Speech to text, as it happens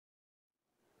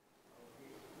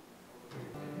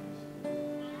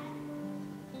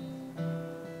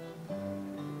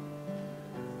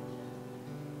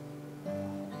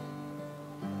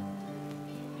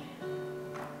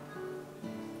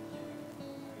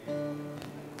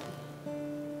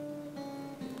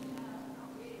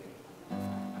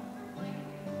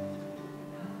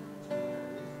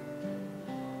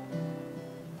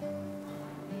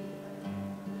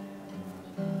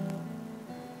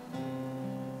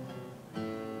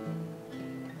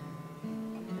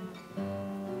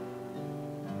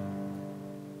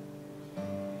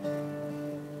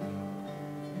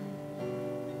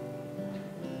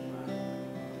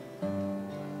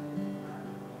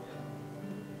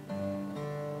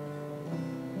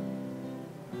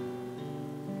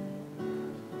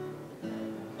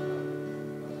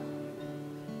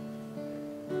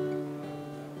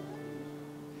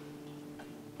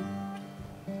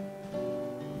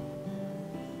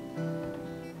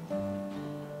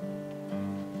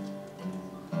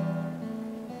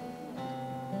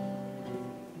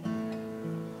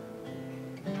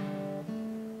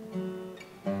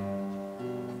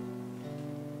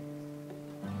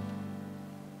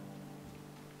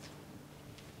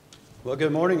Well,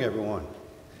 good morning, everyone.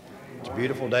 It's a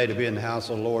beautiful day to be in the house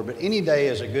of the Lord, but any day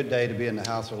is a good day to be in the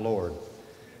house of the Lord.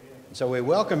 So we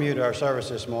welcome you to our service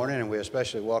this morning, and we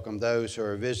especially welcome those who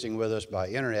are visiting with us by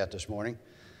internet this morning.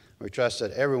 We trust that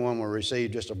everyone will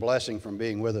receive just a blessing from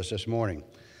being with us this morning.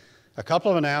 A couple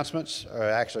of announcements, or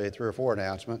actually 3 or 4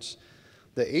 announcements.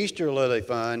 The Easter Lily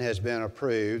Fund has been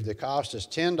approved. The cost is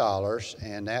 $10,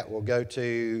 and that will go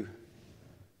to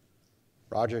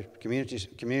Roger,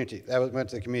 community, that went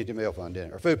to the community meal fund,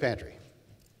 didn't it? Or food pantry.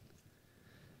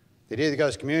 It either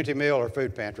goes community meal or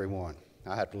food pantry one.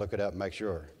 I have to look it up and make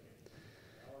sure.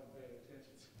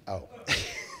 Oh.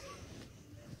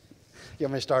 You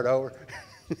want me to start over?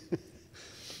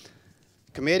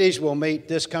 Committees will meet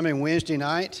this coming Wednesday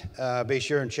night. Be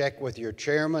sure and check with your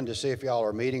chairman to see if y'all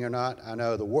are meeting or not. I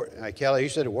know Kelly, you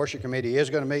said the worship committee is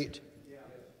going to meet? Yeah.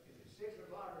 6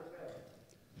 o'clock or 7.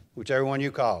 Whichever one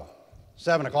you call.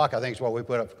 7 o'clock, I think, is what we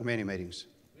put up for committee meetings.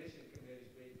 Mission committee's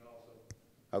meeting also.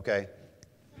 Okay.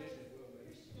 Mission will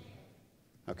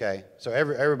meet. Okay. So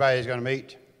everybody's going to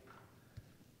meet?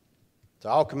 So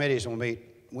all committees will meet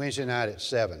Wednesday night at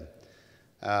 7.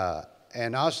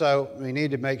 And also, we need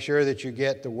to make sure that you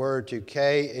get the word to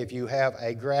Kay if you have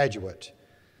a graduate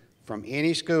from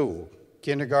any school,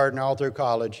 kindergarten all through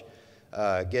college,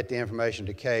 get the information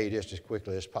to Kay just as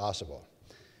quickly as possible.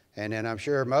 And then I'm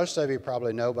sure most of you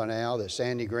probably know by now that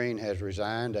Sandy Green has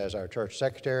resigned as our church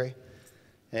secretary.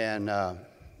 And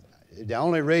the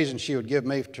only reason she would give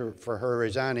me for her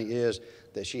resigning is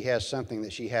that she has something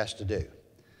that she has to do.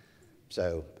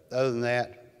 So other than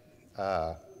that,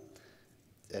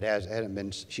 it hasn't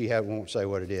been, won't say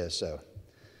what it is. So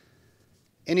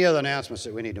any other announcements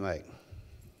that we need to make? Did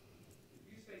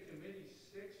you say committee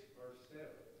 6 or 7?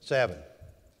 7.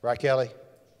 Right, Kelly?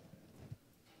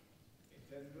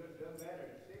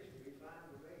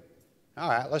 All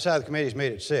right, let's have the committees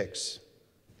meet at 6. Is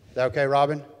that okay,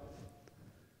 Robin?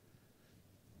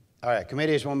 All right,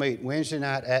 committees will meet Wednesday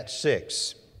night at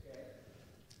 6. Okay.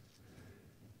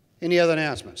 Any other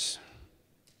announcements?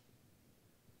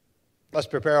 Let's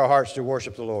prepare our hearts to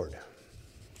worship the Lord.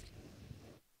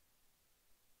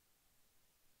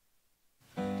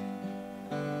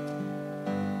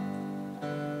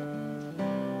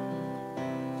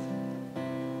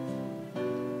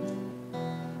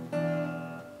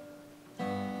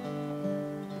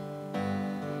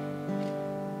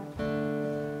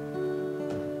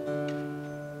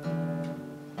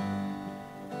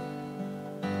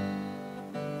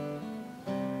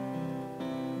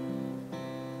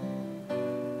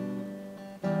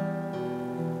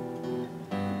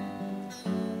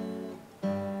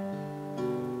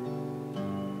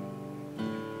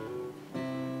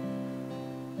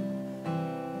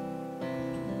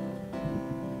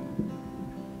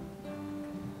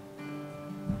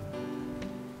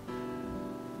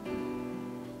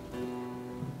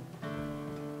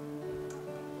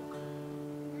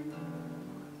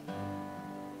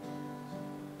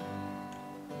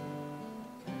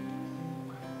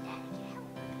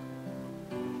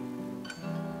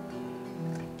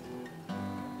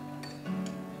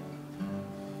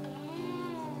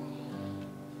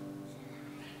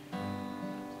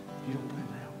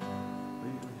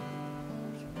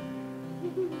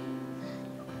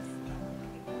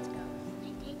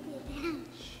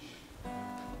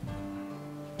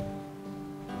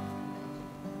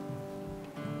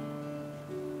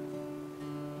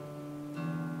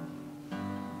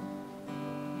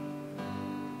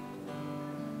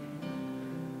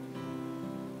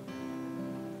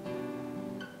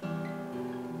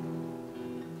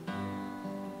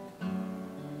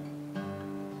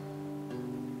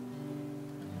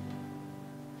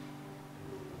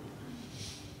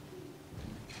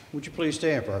 Would you please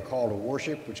stand for our call to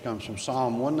worship, which comes from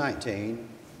Psalm 119,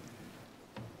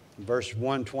 verse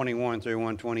 121 through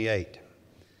 128.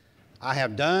 I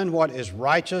have done what is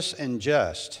righteous and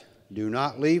just. Do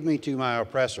not leave me to my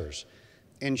oppressors.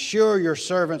 Ensure your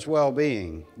servant's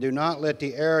well-being. Do not let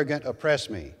the arrogant oppress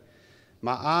me.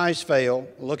 My eyes fail,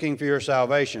 looking for your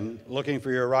salvation, looking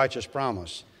for your righteous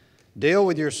promise. Deal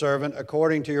with your servant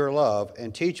according to your love,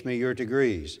 and teach me your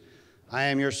degrees. I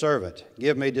am your servant.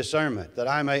 Give me discernment, that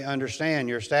I may understand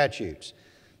your statutes.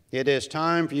 It is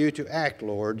time for you to act,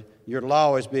 Lord. Your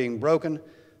law is being broken,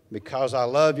 because I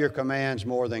love your commands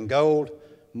more than gold,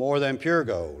 more than pure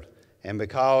gold. And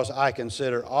because I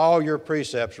consider all your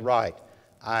precepts right,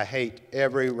 I hate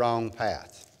every wrong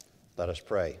path. Let us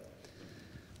pray.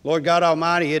 Lord God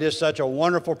Almighty, it is such a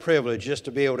wonderful privilege just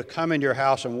to be able to come into your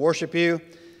house and worship you.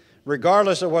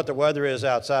 Regardless of what the weather is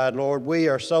outside, Lord, we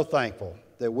are so thankful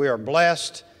that we are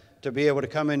blessed to be able to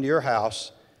come into your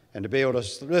house and to be able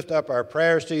to lift up our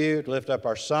prayers to you, to lift up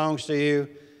our songs to you,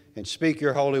 and speak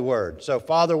your holy word. So,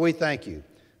 Father, we thank you.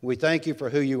 We thank you for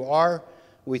who you are.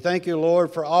 We thank you,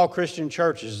 Lord, for all Christian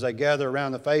churches as they gather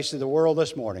around the face of the world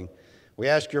this morning. We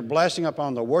ask your blessing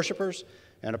upon the worshipers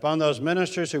and upon those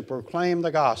ministers who proclaim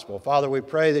the gospel. Father, we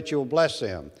pray that you will bless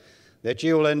them, that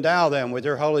you will endow them with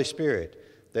your Holy Spirit,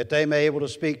 that they may be able to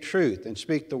speak truth and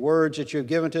speak the words that you have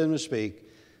given to them to speak,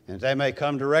 and that they may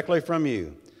come directly from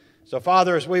you. So,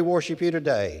 Father, as we worship you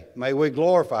today, may we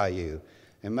glorify you,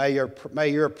 and may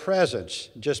your presence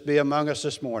just be among us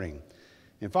this morning.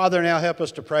 And, Father, now help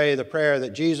us to pray the prayer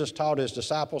that Jesus taught his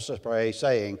disciples to pray,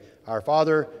 saying, Our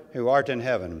Father, who art in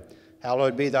heaven,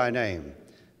 hallowed be thy name.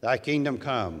 Thy kingdom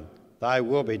come, thy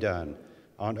will be done,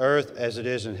 on earth as it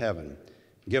is in heaven.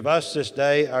 Give us this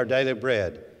day our daily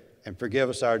bread, and forgive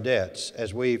us our debts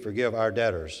as we forgive our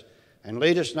debtors. And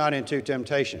lead us not into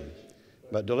temptation,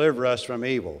 but deliver us from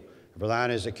evil. For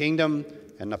thine is the kingdom,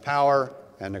 and the power,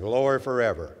 and the glory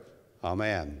forever.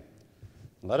 Amen.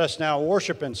 Let us now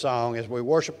worship in song as we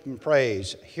worship and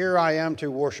praise. Here I am to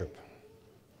worship.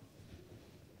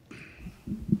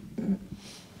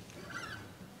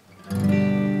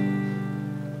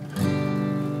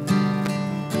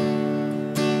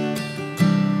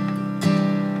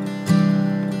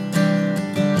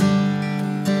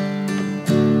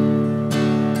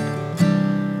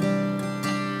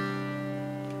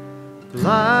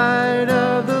 Light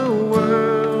of the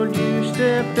world, you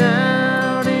stepped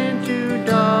out into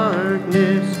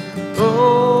darkness.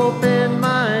 Open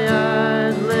my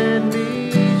eyes, let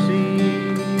me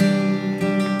see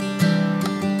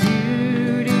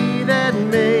beauty that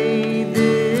made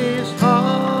this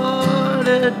heart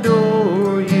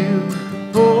adore you.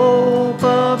 Hope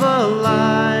of a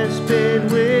life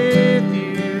spent with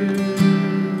you.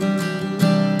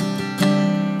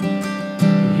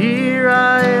 Here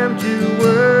I am to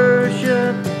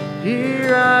worship,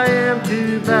 here I am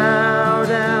to bow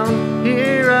down,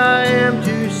 here I am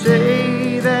to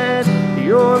say that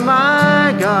you're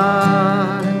my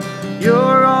God.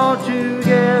 You're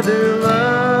altogether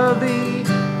lovely,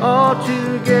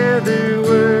 altogether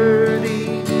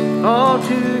worthy,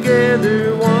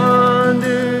 altogether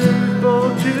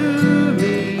wonderful to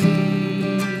me.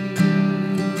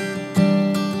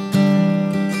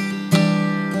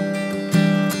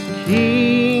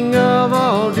 King of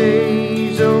all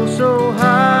days, oh so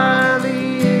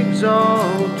highly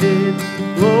exalted,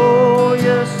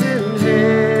 glorious in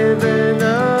heaven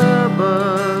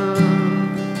above.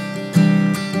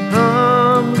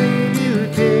 Humbly you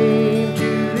came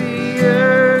to the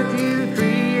earth you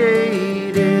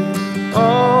created,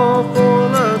 all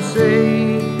full of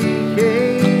safety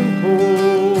became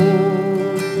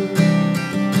poor.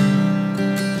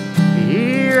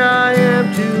 Here I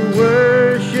am to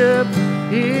worship,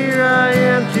 here I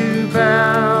am to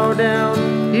bow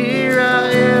down, here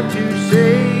I am to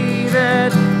say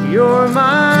that you're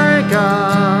my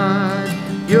God.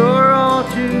 You're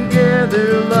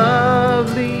altogether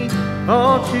lovely,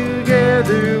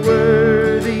 altogether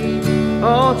worthy,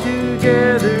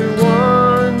 altogether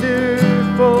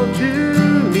wonderful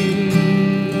to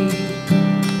me.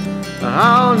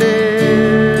 I'll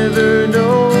never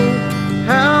know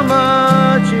how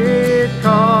much it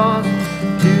costs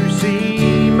to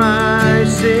see my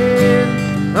sin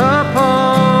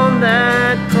upon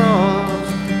that cross.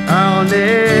 I'll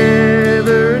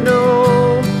never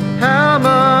know how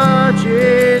much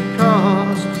it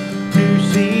costs to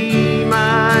see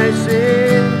my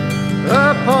sin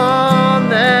upon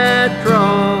that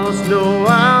cross. No,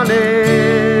 I'll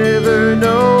never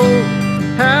know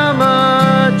how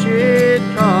much it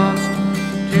costs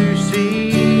to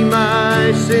see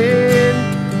my sin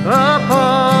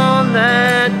upon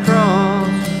that cross.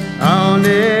 I'll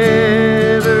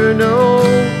never know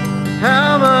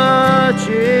how much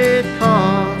it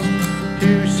costs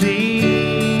to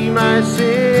see my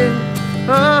sin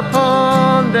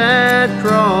upon that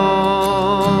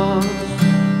cross.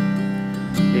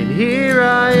 And here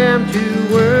I am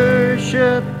to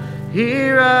worship,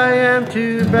 here I am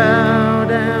to bow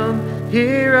down,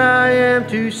 here I am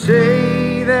to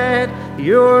say that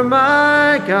you're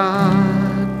my God.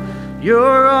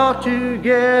 You're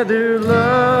altogether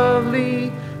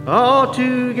lovely,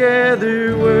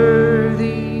 altogether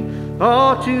worthy,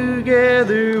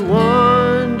 altogether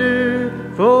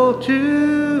wonderful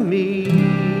to me.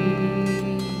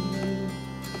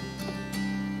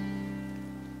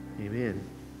 Amen.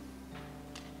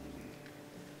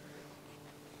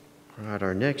 All right,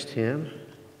 our next hymn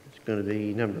is going to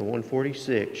be number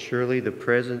 146, Surely the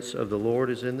Presence of the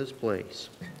Lord is in this place.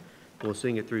 We'll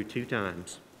sing it through 2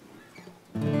 times.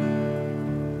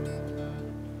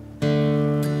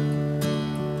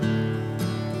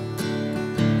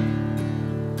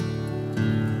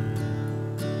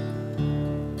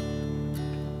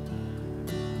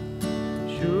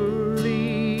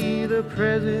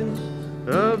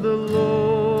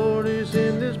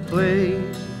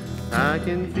 I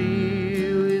can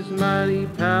feel His mighty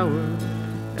power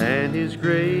and His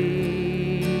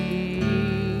grace.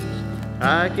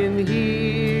 I can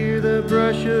hear the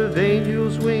brush of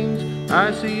angels' wings.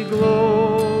 I see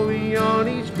glory on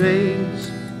each face.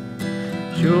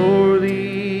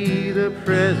 Surely the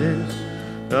presence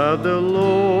of the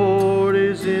Lord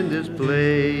is in this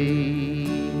place.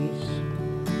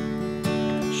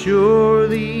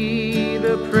 Surely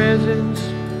the presence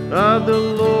of the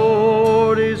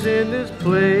Lord is in this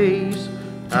place.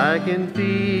 I can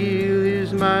feel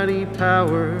His mighty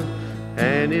power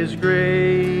and His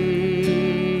grace.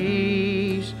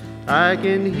 I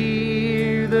can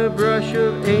hear the brush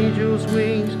of angels'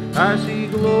 wings. I see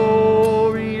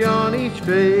glory on each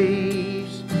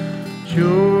face.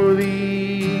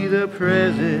 Surely the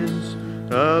presence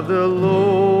of the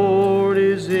Lord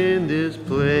is in this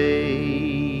place.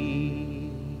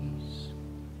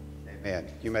 Amen.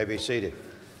 You may be seated.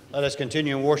 Let us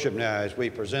continue in worship now as we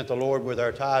present the Lord with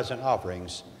our tithes and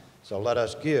offerings. So let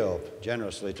us give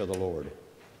generously to the Lord.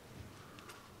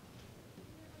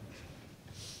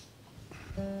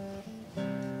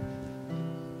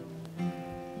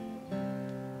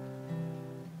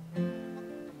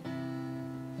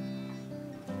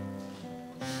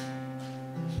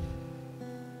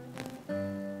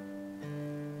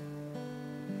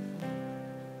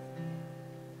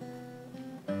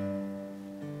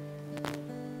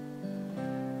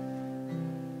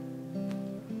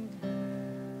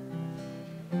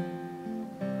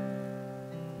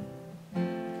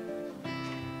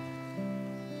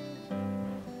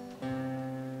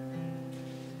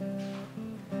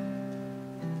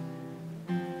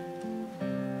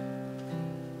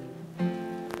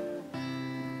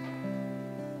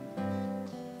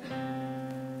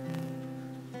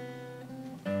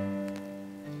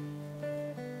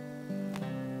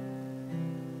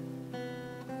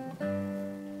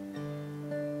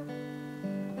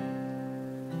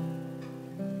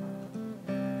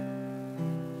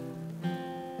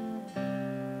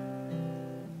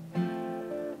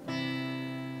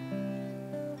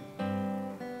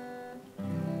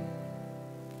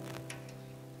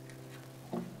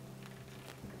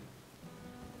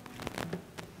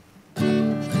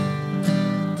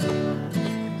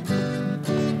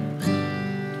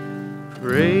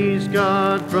 Praise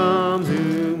God from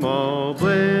whom all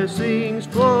blessings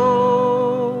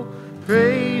flow.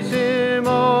 Praise Him,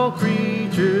 all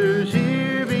creatures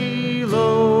here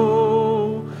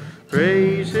below.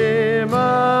 Praise Him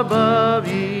above,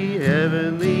 ye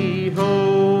heavenly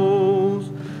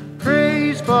hosts.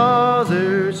 Praise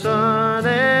Father, Son,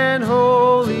 and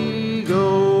Holy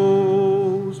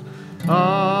Ghost.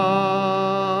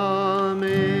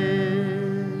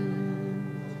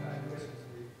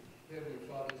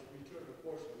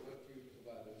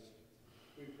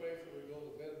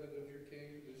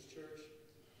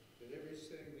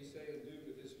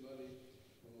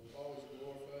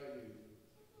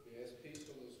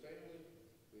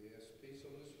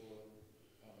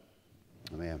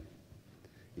 Amen.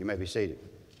 You may be seated.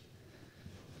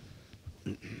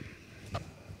 I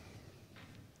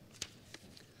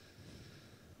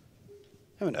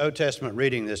have an Old Testament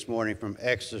reading this morning from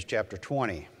Exodus chapter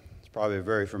 20. It's probably a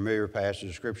very familiar passage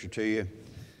of Scripture to you.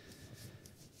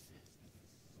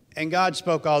 And God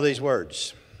spoke all these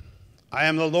words. I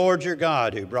am the Lord your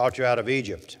God who brought you out of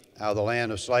Egypt, out of the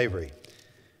land of slavery.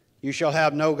 You shall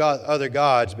have no other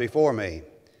gods before me.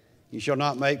 You shall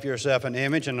not make for yourself an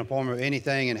image in the form of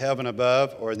anything in heaven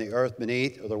above, or in the earth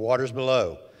beneath, or the waters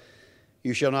below.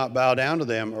 You shall not bow down to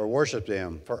them or worship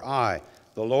them, for I,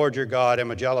 the Lord your God,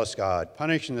 am a jealous God,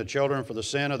 punishing the children for the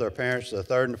sin of their parents to the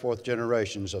third and fourth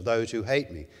generations of those who hate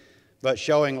me, but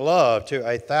showing love to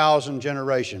 1,000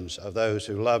 generations of those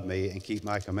who love me and keep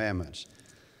my commandments.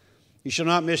 You shall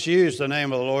not misuse the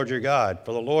name of the Lord your God,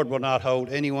 for the Lord will not hold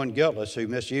anyone guiltless who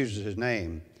misuses his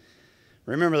name.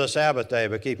 Remember the Sabbath day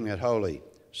by keeping it holy.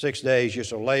 6 days you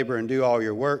shall labor and do all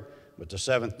your work, but the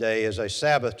seventh day is a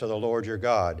Sabbath to the Lord your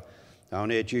God. On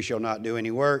it you shall not do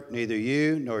any work, neither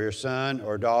you, nor your son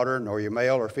or daughter, nor your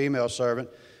male or female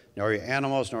servant, nor your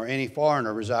animals, nor any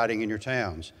foreigner residing in your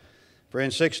towns. For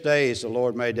in 6 days the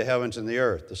Lord made the heavens and the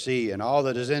earth, the sea, and all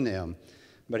that is in them,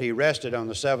 but he rested on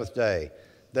the seventh day.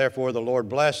 Therefore the Lord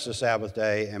blessed the Sabbath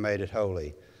day and made it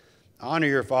holy. Honor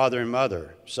your father and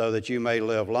mother, so that you may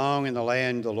live long in the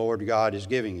land the Lord God is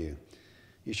giving you.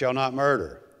 You shall not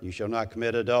murder. You shall not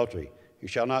commit adultery. You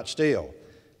shall not steal.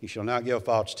 You shall not give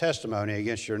false testimony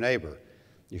against your neighbor.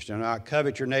 You shall not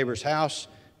covet your neighbor's house.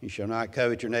 You shall not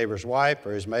covet your neighbor's wife,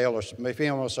 or his male or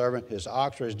female servant, his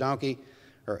ox or his donkey,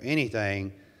 or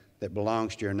anything that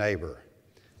belongs to your neighbor.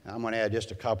 Now, I'm going to add just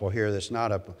a couple here that's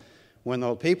not up When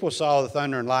the people saw the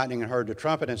thunder and lightning and heard the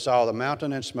trumpet and saw the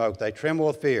mountain and smoke, they trembled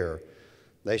with fear.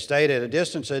 They stayed at a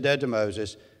distance and said to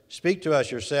Moses, "Speak to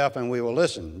us yourself, and we will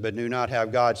listen, but do not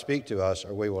have God speak to us,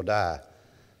 or we will die."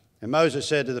 And Moses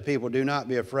said to the people, "Do not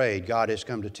be afraid. God has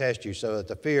come to test you, so that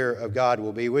the fear of God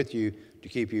will be with you to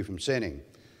keep you from sinning."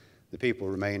 The people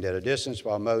remained at a distance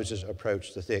while Moses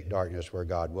approached the thick darkness where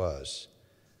God was.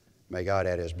 May God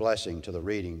add his blessing to the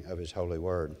reading of his holy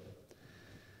word.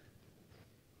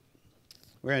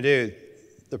 We're going to do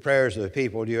the prayers of the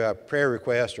people. Do you have prayer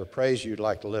requests or praise you'd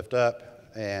like to lift up?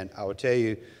 And I will tell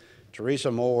you, Teresa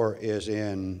Moore is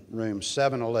in room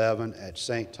 711 at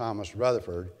St. Thomas,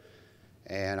 Rutherford.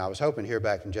 And I was hoping to hear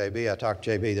back from JB. I talked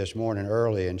to JB this morning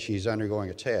early, and she's undergoing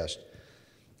a test.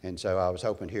 And so I was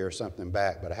hoping to hear something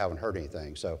back, but I haven't heard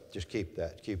anything. So just keep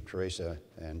Teresa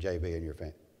and JB in your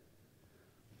family.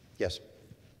 Yes?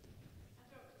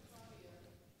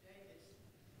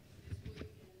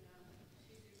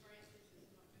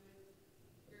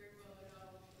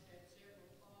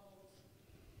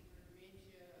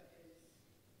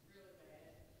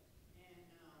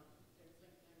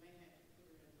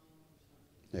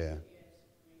 Yeah.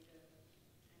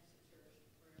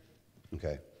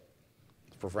 Okay.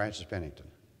 For Francis Pennington.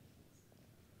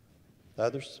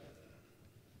 Others?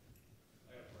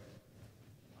 I got to pray.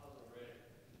 I was already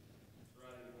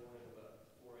Friday morning about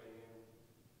 4 a.m.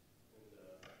 and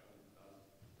I'm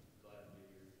glad to be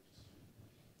here.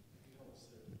 You don't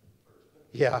sit first.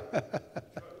 Yeah.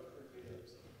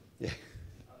 Yeah.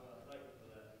 Thank you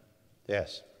for that.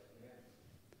 Yes.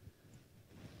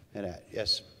 And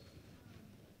yes.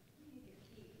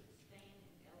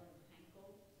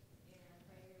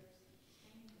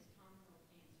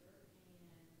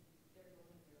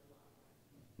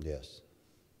 Yes.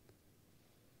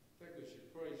 I think we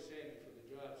should praise Sandy for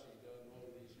the job she's done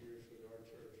over these years with our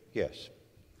church. Yes.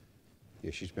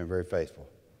 Yes, she's been very faithful.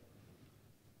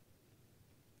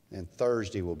 And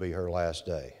Thursday will be her last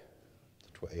day.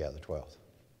 The 12th.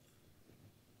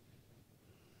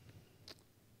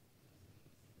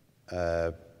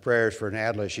 Prayers for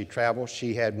Natalie as she travels.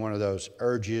 She had one of those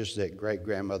urges that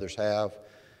great-grandmothers have,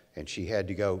 and she had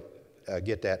to go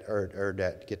get that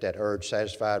urge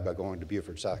satisfied by going to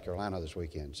Beaufort, South Carolina this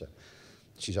weekend. So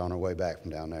she's on her way back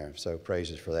from down there. So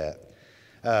praises for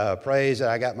that. Praise that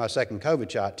I got my second COVID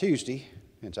shot Tuesday,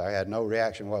 and so I had no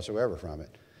reaction whatsoever from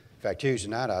it. In fact, Tuesday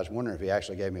night I was wondering if he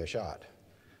actually gave me a shot.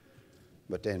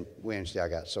 But then Wednesday I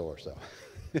got sore, so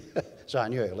so I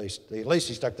knew at least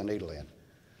he stuck the needle in.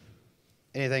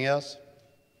 Anything else?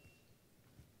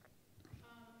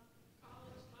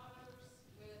 College honors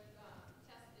with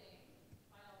testing,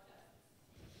 final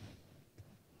tests.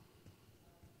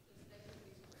 Just say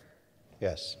please prayer.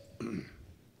 Yes.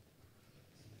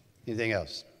 Anything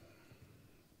else?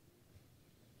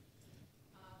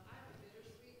 I have a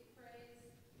bittersweet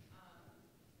praise. My son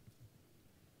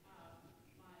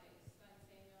Samuel and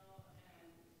daughter-in-law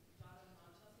Chelsea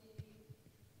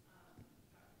got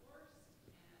divorced,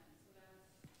 and so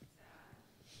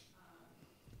that's sad.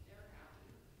 They're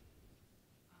happy.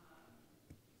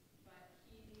 But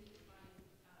he needed to find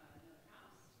another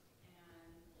house, and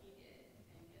he did,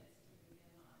 and gets to move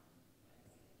in on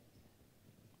Wednesday.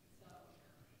 So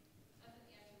that's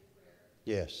an answered prayer.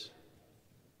 Yes.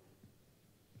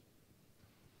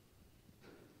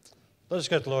 Let us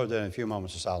go to the Lord then in a few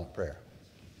moments of silent prayer.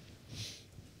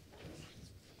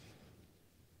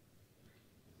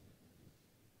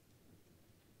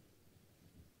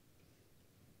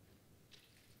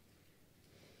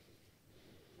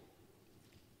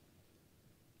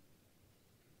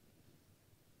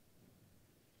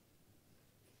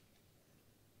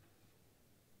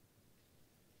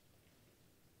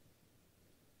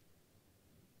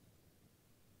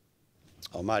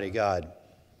 Almighty God,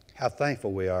 how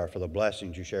thankful we are for the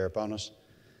blessings you share upon us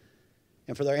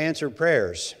and for their answered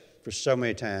prayers. For so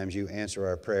many times you answer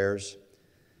our prayers.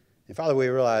 And Father, we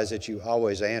realize that you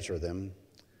always answer them,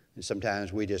 and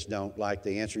sometimes we just don't like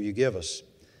the answer you give us.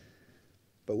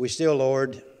 But we still,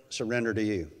 Lord, surrender to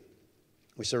you.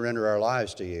 We surrender our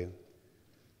lives to you.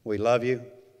 We love you,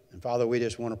 and Father, we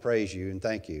just want to praise you and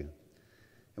thank you.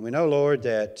 And we know, Lord,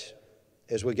 that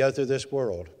as we go through this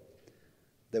world,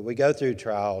 that we go through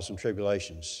trials and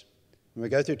tribulations, and we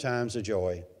go through times of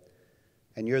joy,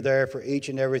 and you're there for each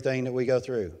and everything that we go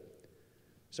through.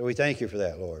 So we thank you for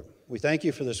that, Lord. We thank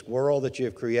you for this world that you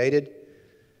have created,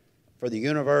 for the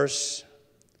universe,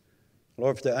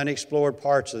 Lord, for the unexplored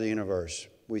parts of the universe.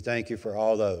 We thank you for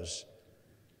all those,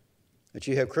 that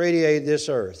you have created this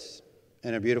earth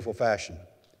in a beautiful fashion,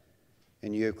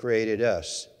 and you have created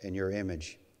us in your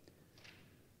image.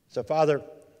 So, Father,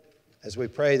 as we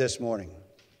pray this morning,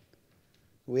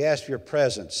 We ask for your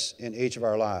presence in each of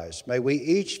our lives. May we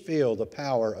each feel the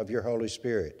power of your Holy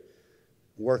Spirit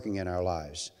working in our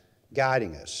lives,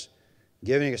 guiding us,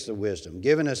 giving us the wisdom,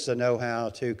 giving us the know-how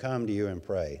to come to you and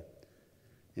pray.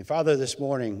 And Father, this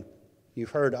morning, you've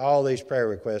heard all these prayer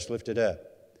requests lifted up.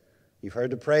 You've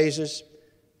heard the praises.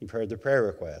 You've heard the prayer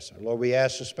requests. Lord, we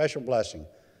ask a special blessing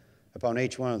upon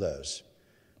each one of those.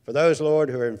 For those, Lord,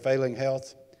 who are in failing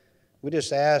health, we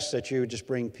just ask that you would just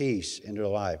bring peace into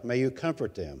their life. May you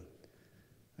comfort them.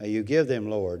 May you give them,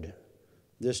 Lord,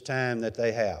 this time that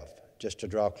they have just to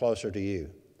draw closer to you.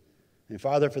 And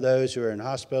Father, for those who are in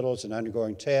hospitals and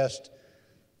undergoing tests,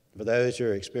 for those who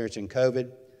are experiencing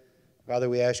COVID,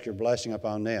 Father, we ask your blessing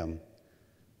upon them,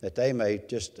 that they may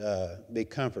just be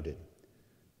comforted,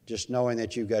 just knowing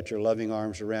that you've got your loving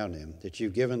arms around them, that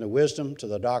you've given the wisdom to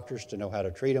the doctors to know how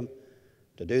to treat them,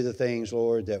 to do the things,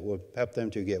 Lord, that will help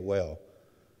them to get well.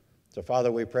 So,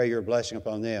 Father, we pray your blessing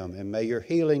upon them, and may your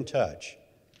healing touch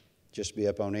just be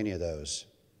upon any of those.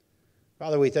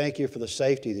 Father, we thank you for the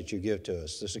safety that you give to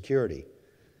us, the security,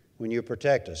 when you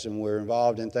protect us and we're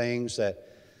involved in things that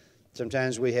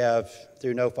sometimes we have,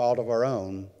 through no fault of our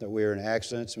own, that we're in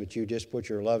accidents, but you just put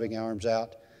your loving arms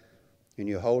out and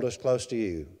you hold us close to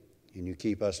you and you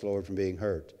keep us, Lord, from being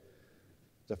hurt.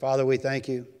 So, Father, we thank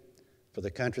you for the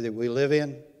country that we live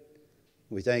in.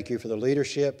 We thank you for the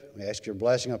leadership. We ask your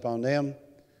blessing upon them.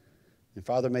 And,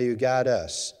 Father, may you guide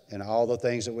us in all the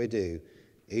things that we do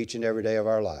each and every day of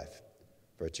our life.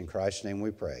 For it's in Christ's name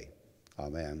we pray.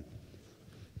 Amen.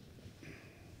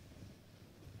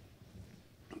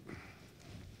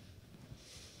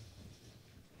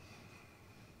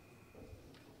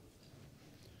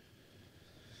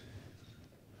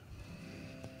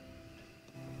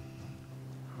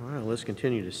 All right, let's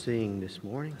continue to sing this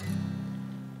morning.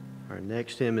 Our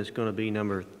next hymn is going to be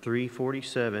number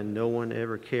 347, No One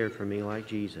Ever Cared for Me Like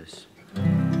Jesus.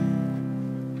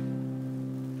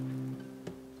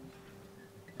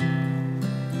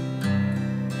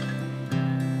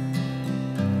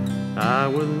 I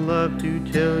would love to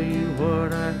tell you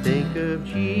what I think of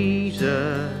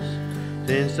Jesus,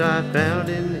 since I found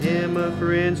in him a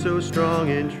friend so strong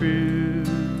and true.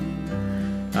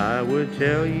 I would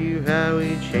tell you how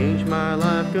he changed my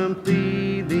life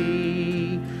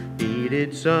completely. He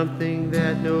did something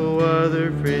that no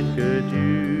other friend could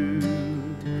do.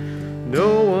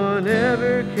 No one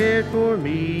ever cared for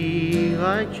me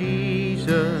like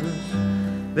Jesus.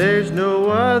 There's no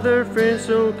other friend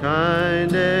so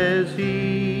kind as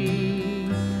he.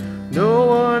 No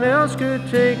one else could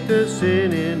take the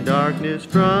sin and darkness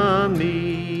from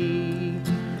me.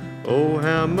 Oh,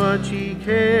 how much he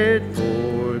cared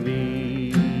for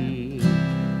me.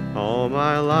 All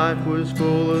my life was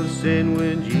full of sin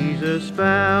when Jesus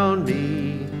found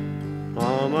me.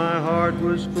 All my heart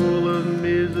was full of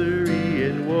misery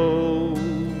and woe.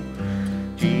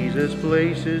 Jesus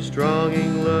placed his strong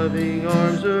and loving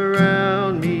arms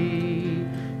around me,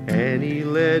 and he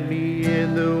led me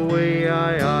in the way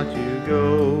I ought to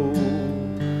go.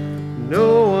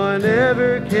 No one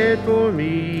ever cared for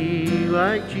me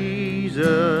like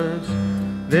Jesus.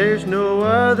 There's no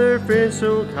other friend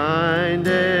so kind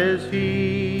as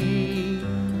he.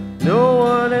 No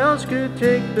one else could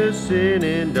take the sin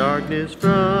and darkness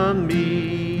from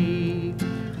me.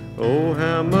 Oh,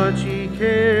 how much he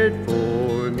cared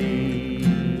for me.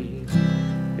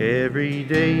 Every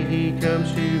day he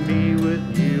comes to me with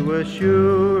new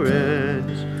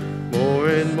assurance. More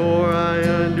and more I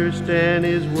understand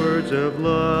his words of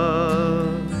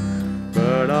love.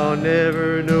 But I'll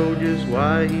never know just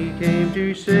why he came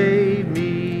to save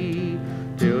me,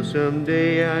 till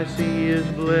someday I see his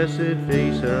blessed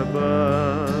face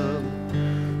above.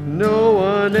 No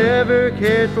one ever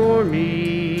cared for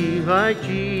me like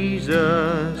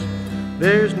Jesus.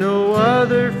 There's no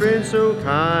other friend so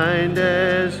kind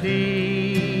as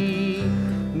he.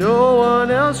 No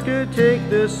one else could take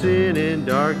the sin and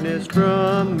darkness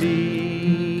from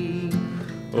me.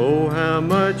 Oh, how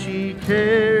much he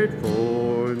cared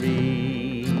for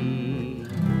me.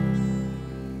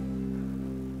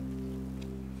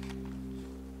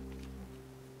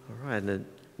 All right, and the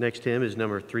next hymn is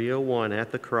number 301,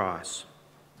 At the Cross.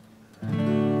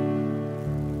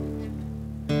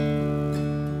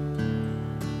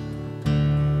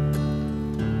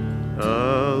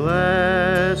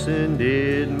 Alas, and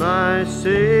did my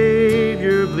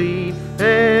Savior bleed,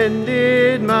 and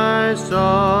did my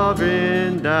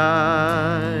Sovereign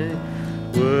die?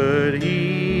 Would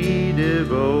he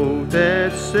devote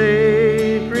that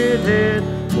sacred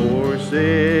hand for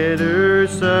sinners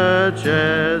such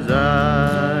as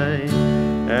I?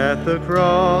 At the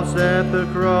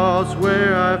cross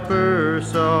where I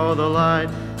first saw the light,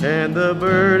 and the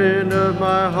burden of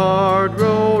my heart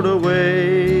rolled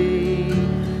away.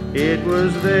 It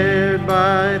was there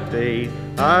by faith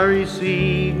I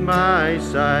received my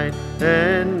sight,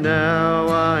 and now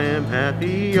I am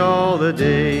happy all the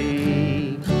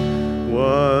day.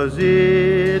 Was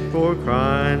it for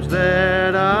crimes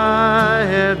that I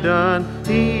have done?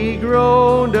 He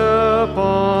groaned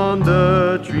upon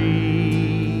the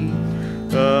tree.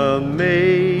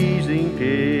 Amazing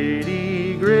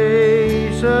pity,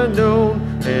 grace unknown,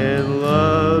 and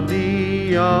love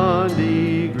beyond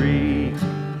degree.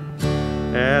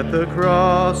 At the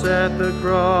cross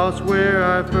where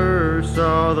I first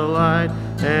saw the light,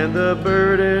 and the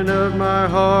burden of my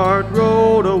heart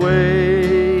rolled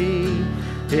away.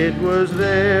 It was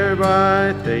there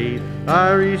by faith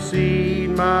I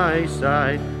received my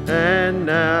sight, and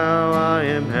now I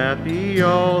am happy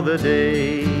all the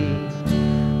day.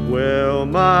 Well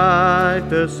might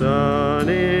the sun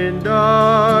in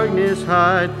darkness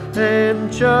hide,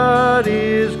 and shut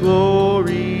his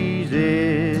glories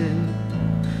in,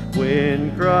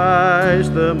 when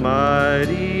Christ the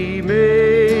mighty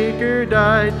Maker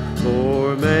died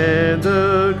for man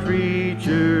the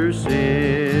creature's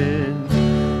sin.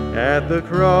 At the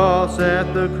cross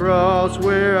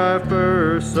where I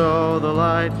first saw the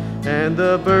light, and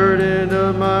the burden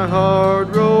of my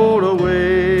heart rolled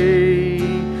away.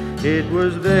 It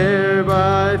was there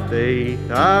by faith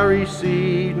I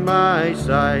received my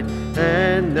sight,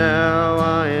 and now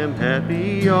I am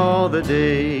happy all the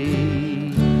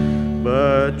day.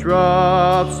 But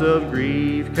drops of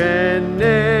grief can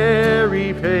ne'er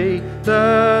repay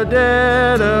the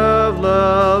debt of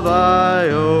love I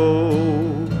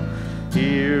owe.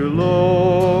 Here,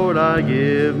 Lord, I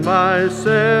give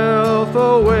myself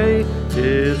away,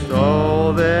 'tis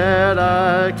all that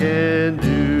I can do.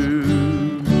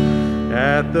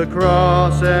 At the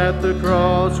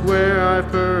cross where I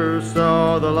first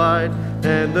saw the light,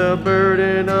 and the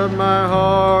burden of my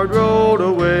heart rolled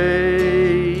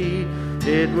away.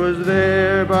 It was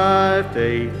there by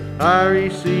faith I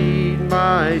received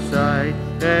my sight,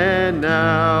 and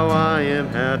now I am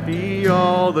happy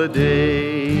all the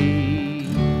day.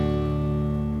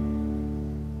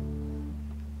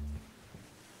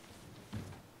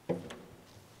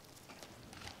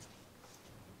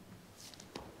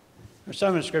 Our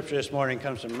sermon scripture this morning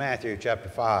comes from Matthew chapter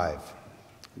 5,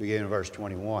 beginning in verse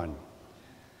 21.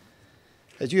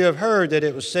 As you have heard that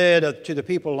it was said to the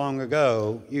people long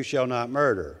ago, you shall not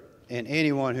murder, and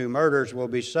anyone who murders will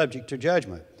be subject to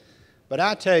judgment. But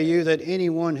I tell you that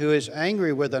anyone who is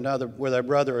angry with a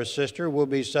brother or sister will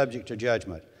be subject to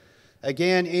judgment.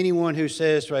 Again, anyone who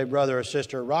says to a brother or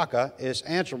sister, Raca, is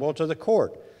answerable to the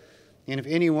court. And if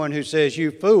anyone who says,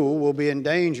 you fool, will be in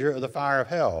danger of the fire of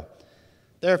hell.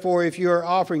 Therefore, if you are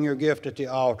offering your gift at the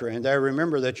altar, and there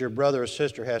remember that your brother or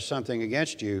sister has something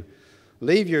against you,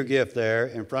 leave your gift there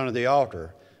in front of the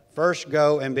altar. First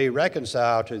go and be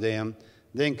reconciled to them,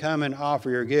 then come and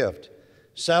offer your gift.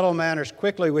 Settle matters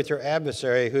quickly with your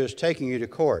adversary who is taking you to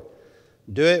court.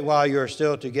 Do it while you are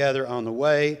still together on the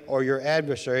way, or your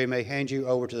adversary may hand you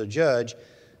over to the judge,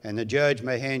 and the judge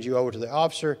may hand you over to the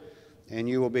officer, and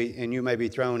you may be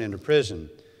thrown into prison.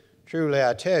 Truly,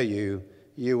 I tell you,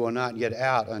 you will not get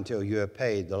out until you have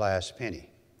paid the last penny.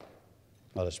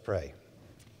 Let us pray.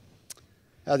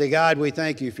 Father God, we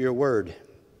thank you for your word.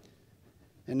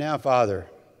 And now, Father,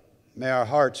 may our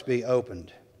hearts be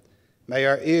opened. May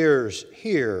our ears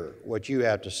hear what you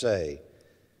have to say.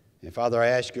 And Father, I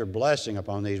ask your blessing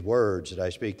upon these words that I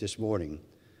speak this morning,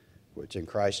 which in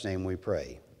Christ's name we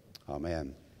pray.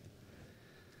 Amen.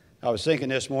 I was thinking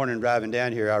this morning driving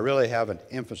down here, I really haven't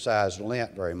emphasized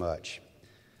Lent very much.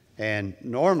 And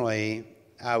normally,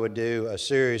 I would do a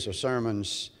series of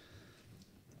sermons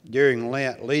during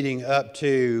Lent leading up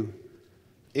to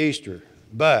Easter.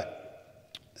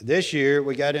 But this year,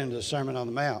 we got into the Sermon on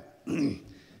the Mount.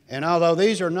 And although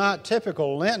these are not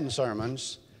typical Lenten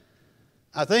sermons,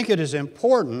 I think it is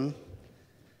important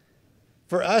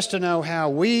for us to know how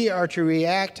we are to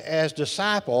react as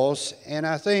disciples. And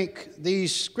I think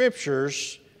these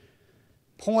scriptures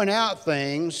point out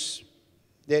things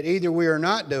that either we are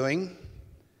not doing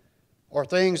or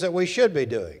things that we should be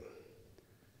doing.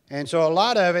 And so a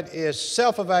lot of it is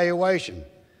self-evaluation,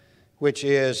 which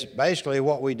is basically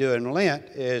what we do in Lent,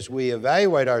 is we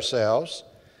evaluate ourselves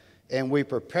and we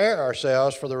prepare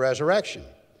ourselves for the resurrection.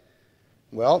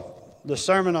 Well, the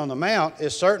Sermon on the Mount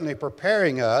is certainly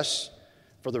preparing us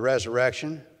for the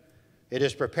resurrection. It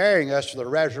is preparing us for the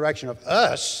resurrection of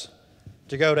us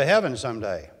to go to heaven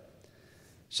someday.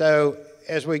 So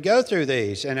as we go through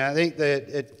these, and I think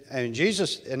that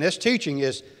Jesus in this teaching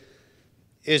is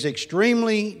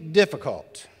extremely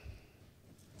difficult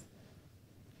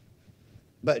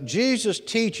But Jesus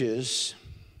teaches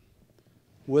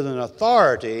with an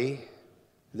authority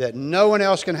that no one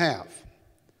else can have.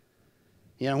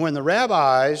 You know, when the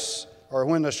rabbis or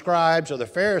when the scribes or the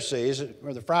Pharisees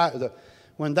or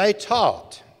when they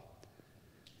taught,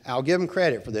 I'll give them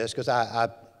credit for this because I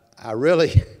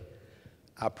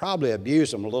probably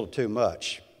abused them a little too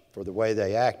much for the way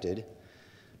they acted.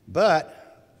 But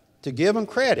to give them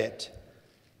credit,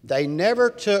 they never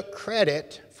took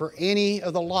credit for any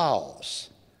of the laws.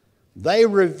 They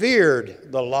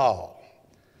revered the law.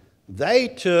 They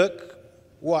took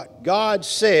what God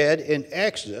said in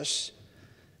Exodus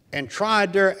and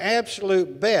tried their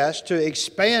absolute best to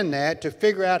expand that, to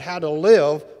figure out how to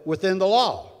live within the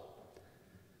law.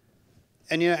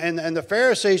 And, you know, and the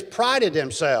Pharisees prided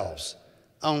themselves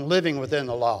on living within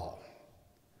the law.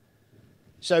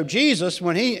 So Jesus,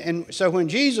 when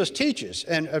Jesus teaches,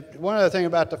 and one other thing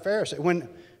about the Pharisees,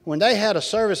 when they had a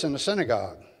service in the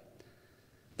synagogue,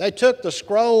 they took the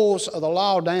scrolls of the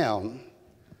law down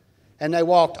and they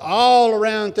walked all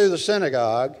around through the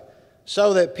synagogue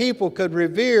so that people could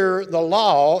revere the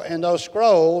law and those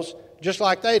scrolls just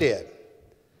like they did.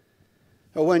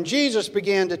 But when Jesus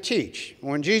began to teach,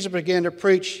 when Jesus began to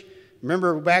preach,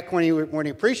 remember back when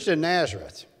he preached in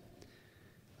Nazareth,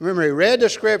 remember he read the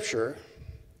scripture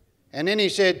and then he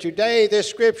said, "Today this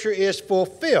scripture is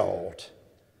fulfilled."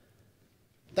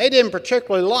 They didn't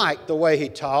particularly like the way he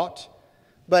taught,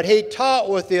 but he taught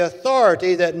with the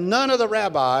authority that none of the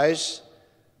rabbis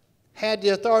had the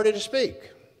authority to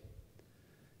speak.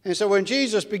 And so when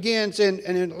Jesus begins,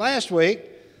 in last week,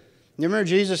 you remember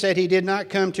Jesus said he did not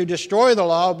come to destroy the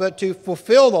law, but to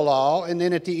fulfill the law. And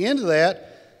then at the end of that,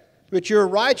 but your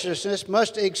righteousness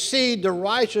must exceed the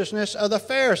righteousness of the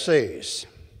Pharisees.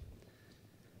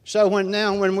 So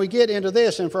when we get into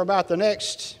this, and for about the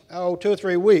next 2 or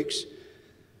 3 weeks,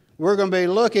 we're going to be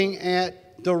looking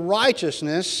at the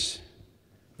righteousness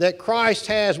that Christ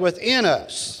has within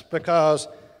us, because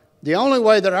the only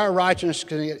way that our righteousness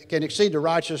can exceed the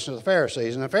righteousness of the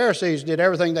Pharisees, and the Pharisees did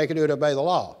everything they could do to obey the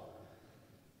law,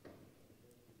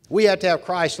 we have to have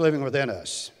Christ living within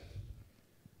us.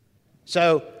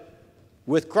 So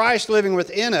with Christ living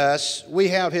within us, we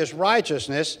have his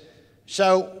righteousness.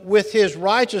 So with his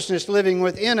righteousness living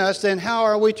within us, then how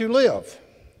are we to live?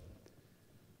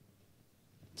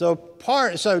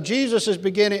 So Jesus is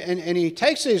beginning, and he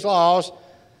takes these laws,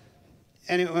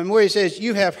 and where he says,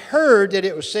 "You have heard that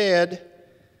it was said,"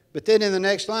 but then in the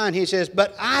next line he says,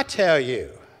 "But I tell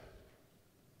you."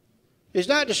 He's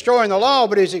not destroying the law,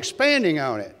 but he's expanding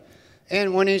on it.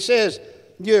 And when he says,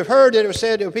 "You have heard that it was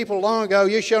said to people long ago,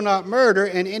 'You shall not murder,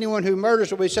 and anyone who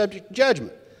murders will be subject to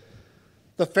judgment.'"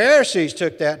 The Pharisees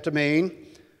took that to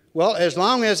mean, well, as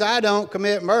long as I don't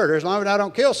commit murder, as long as I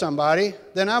don't kill somebody,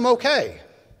 then I'm okay.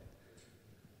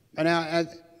 And now,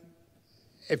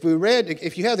 if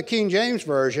you have the King James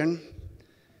Version,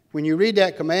 when you read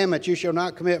that commandment, "You shall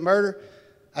not commit murder,"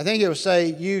 I think it will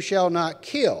say, "You shall not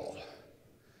kill."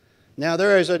 Now,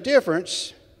 there is a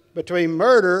difference between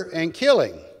murder and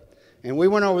killing. And we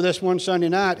went over this one Sunday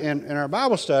night in our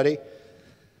Bible study.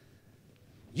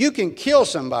 You can kill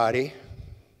somebody,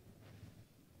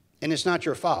 and it's not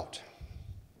your fault.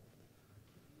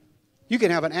 You can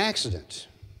have an accident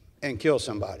and kill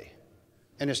somebody,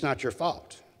 and it's not your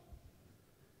fault.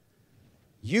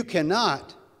 You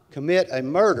cannot commit a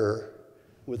murder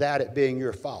without it being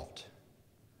your fault.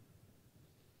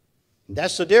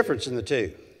 That's the difference in the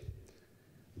two.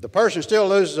 The person still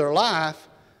loses their life,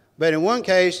 but in one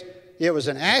case, it was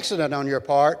an accident on your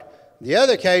part. The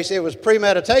other case, it was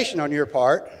premeditation on your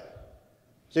part.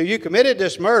 So you committed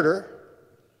this murder.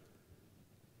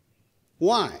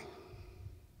 Why?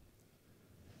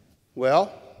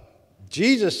 Well,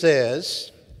 Jesus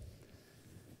says,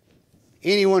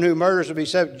 anyone who murders will be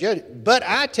subject to judgment. But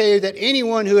I tell you that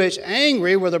anyone who is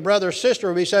angry with a brother or sister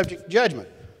will be subject to judgment.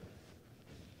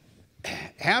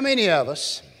 How many of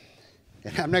us,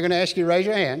 and I'm not going to ask you to raise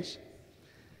your hands,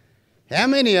 how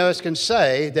many of us can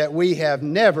say that we have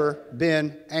never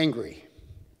been angry?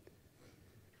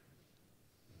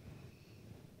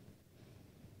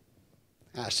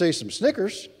 I see some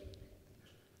snickers.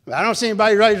 But I don't see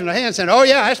anybody raising their hand saying, "Oh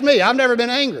yeah, that's me. I've never been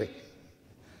angry."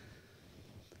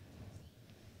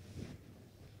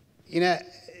 You know,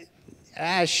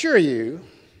 I assure you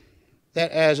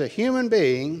that as a human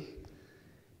being,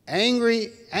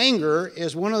 anger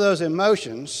is one of those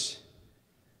emotions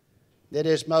that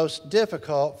is most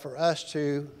difficult for us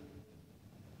to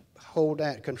hold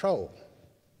that control.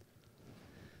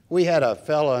 We had a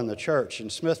fellow in the church in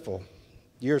Smithville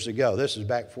years ago. This is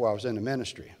back before I was in the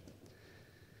ministry.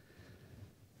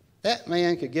 That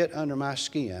man could get under my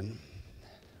skin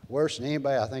worse than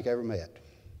anybody I think I ever met.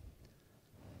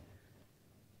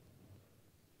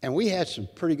 And we had some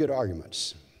pretty good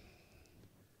arguments.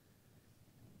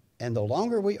 And the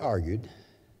longer we argued,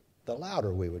 the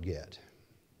louder we would get.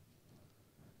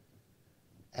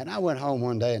 And I went home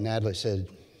one day and Natalie said,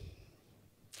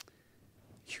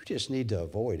 "You just need to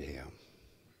avoid him."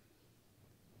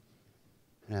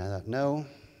 And I thought, no,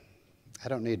 I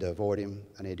don't need to avoid him.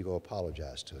 I need to go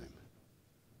apologize to him.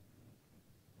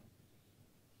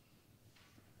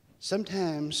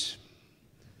 Sometimes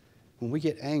when we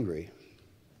get angry,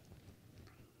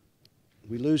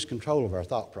 we lose control of our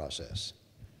thought process.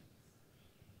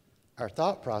 Our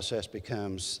thought process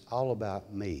becomes all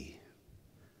about me.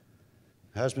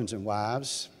 Husbands and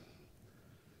wives,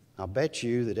 I'll bet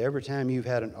you that every time you've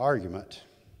had an argument,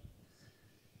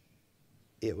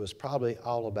 it was probably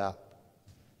all about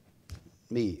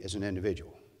me as an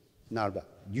individual. Not about,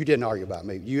 you didn't argue about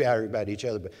me, you argued about each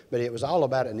other, but it was all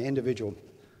about an individual,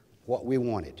 what we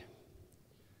wanted.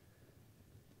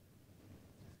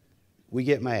 We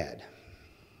get mad.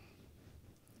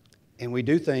 And we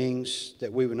do things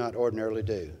that we would not ordinarily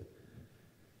do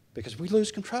because we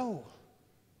lose control.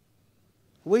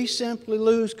 We simply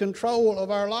lose control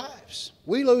of our lives.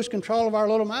 We lose control of our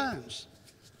little minds.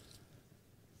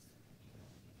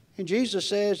 And Jesus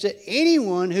says that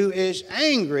anyone who is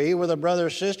angry with a brother or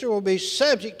sister will be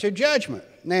subject to judgment.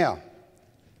 Now,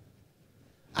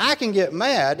 I can get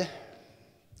mad,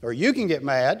 or you can get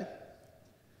mad,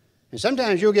 and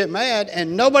sometimes you'll get mad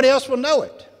and nobody else will know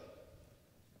it.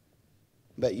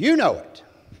 But you know it.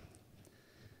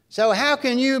 So how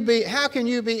can you be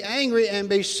angry and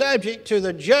be subject to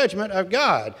the judgment of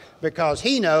God? Because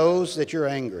He knows that you're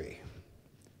angry.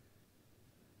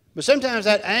 But sometimes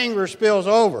that anger spills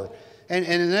over. And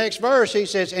in the next verse he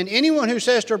says, "And anyone who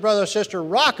says to a brother or sister,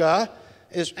 'Raka,'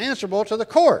 is answerable to the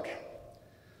court."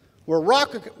 Well,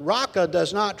 Raka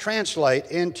does not translate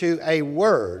into a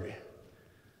word,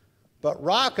 but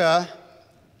Raka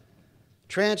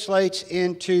translates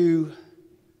into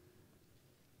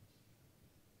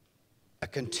a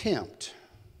contempt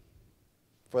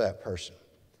for that person.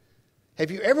 Have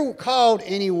you ever called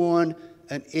anyone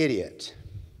an idiot?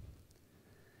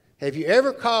 Have you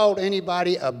ever called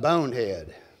anybody a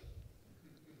bonehead?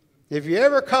 Have you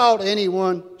ever called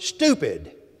anyone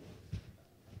stupid?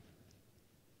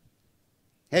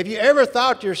 Have you ever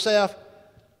thought to yourself,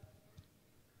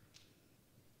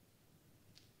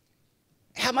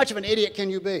 how much of an idiot can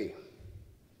you be?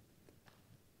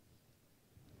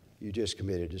 You just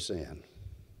committed a sin.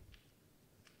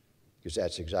 Because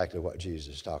that's exactly what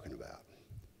Jesus is talking about.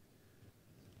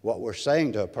 What we're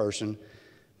saying to a person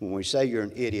when we say you're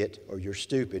an idiot or you're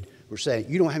stupid, we're saying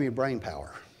you don't have any brain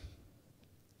power.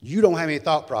 You don't have any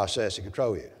thought process to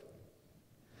control you.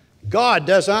 God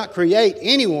does not create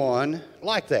anyone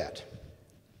like that.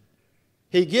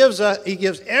 He gives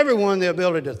everyone the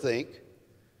ability to think.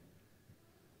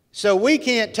 So we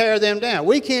can't tear them down.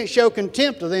 We can't show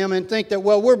contempt of them and think that,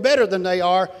 well, we're better than they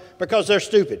are because they're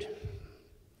stupid.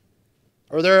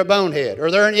 Or they're a bonehead. Or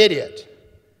they're an idiot.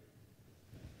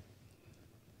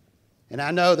 And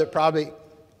I know that probably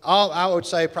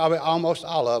almost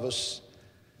all of us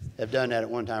have done that at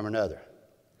one time or another.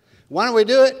 Why don't we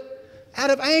do it? Out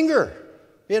of anger.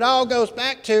 It all goes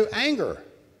back to anger.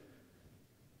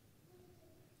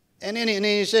 And then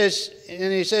he says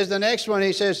the next one,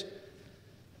 he says,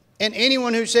 "And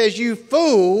anyone who says, 'You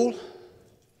fool,'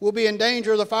 will be in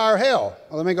danger of the fire of hell."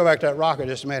 Well, let me go back to that rocker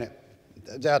just a minute.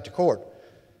 It's out to court.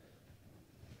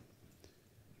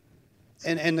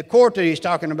 And the court that he's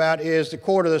talking about is the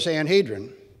court of the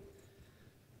Sanhedrin.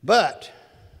 But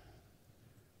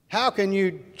how can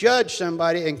you judge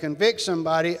somebody and convict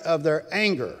somebody of their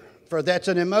anger? For that's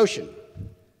an emotion.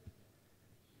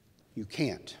 You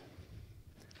can't.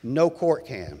 No court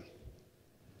can.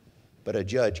 But a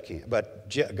judge can. But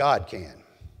God can.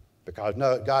 Because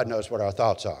God knows what our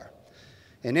thoughts are.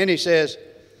 And then he says,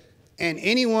 "And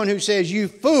anyone who says, 'You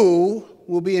fool,'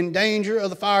 will be in danger of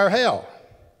the fire of hell."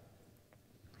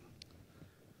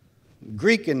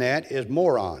 Greek in that is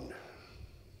moron.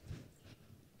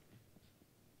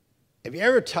 Have you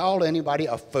ever called anybody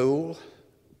a fool?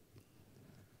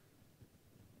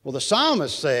 Well, the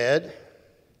psalmist said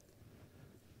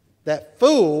that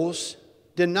fools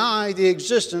deny the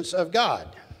existence of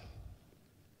God.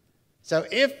 So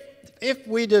if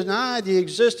we deny the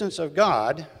existence of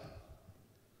God,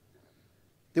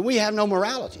 then we have no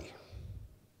morality.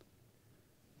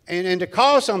 And to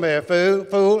call somebody a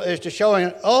fool is to show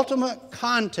an ultimate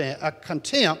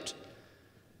contempt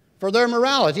for their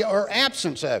morality or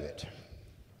absence of it.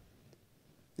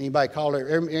 Anybody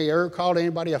ever called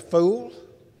anybody a fool?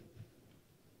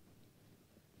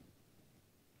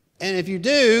 And if you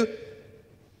do,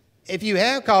 If you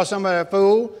have called somebody a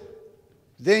fool,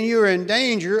 then you're in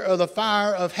danger of the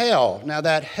fire of hell. Now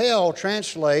that hell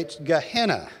translates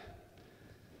Gehenna.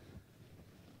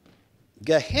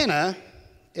 Gehenna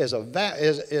is a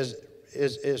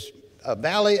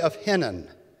valley of Hinnom.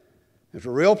 It's a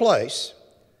real place,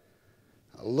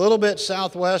 a little bit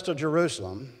southwest of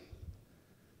Jerusalem.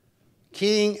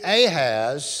 King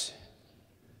Ahaz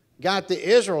got the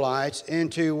Israelites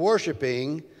into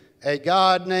worshiping a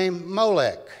god named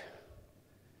Molech.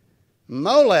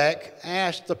 Molech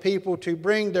asked the people to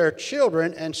bring their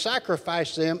children and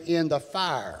sacrifice them in the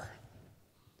fire.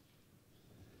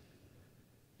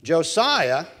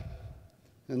 Josiah,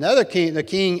 another king, the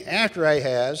king after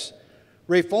Ahaz,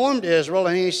 reformed Israel,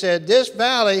 and he said, this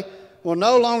valley will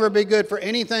no longer be good for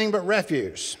anything but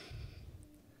refuse.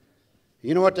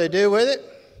 You know what they do with it?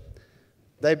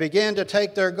 They begin to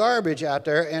take their garbage out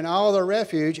there and all the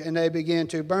refuge, and they begin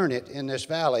to burn it in this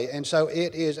valley. And so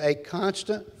it is a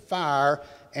constant fire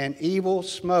and evil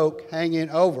smoke hanging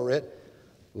over it,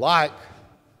 like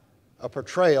a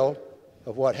portrayal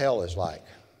of what hell is like.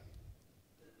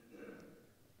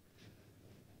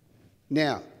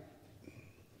 Now,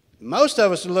 most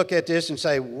of us look at this and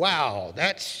say, wow,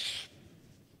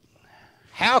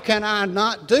 how can I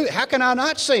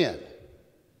not sin?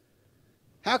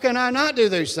 How can I not do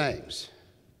these things?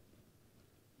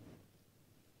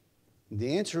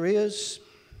 The answer is,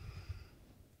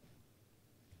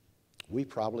 we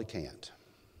probably can't.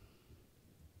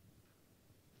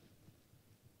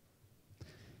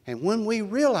 And when we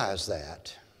realize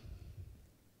that,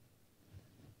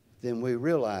 then we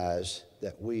realize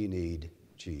that we need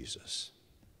Jesus.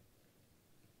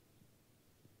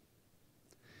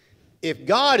 If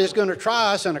God is going to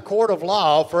try us in a court of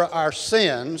law for our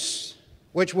sins,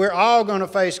 which we're all going to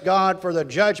face God for the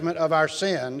judgment of our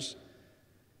sins,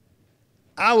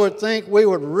 I would think we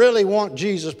would really want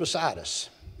Jesus beside us.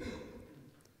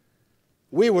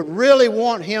 We would really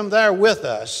want him there with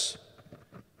us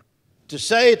to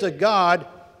say to God,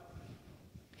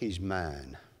 he's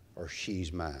mine or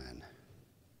she's mine.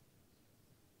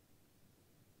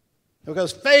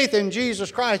 Because faith in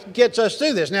Jesus Christ gets us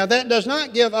through this. Now, that does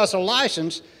not give us a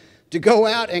license to go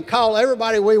out and call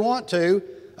everybody we want to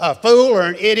a fool or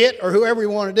an idiot or whoever we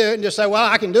want to do it and just say, well,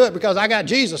 I can do it because I got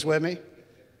Jesus with me.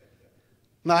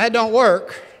 No, that don't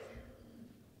work.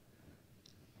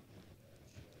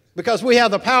 Because we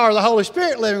have the power of the Holy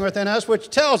Spirit living within us, which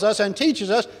tells us and teaches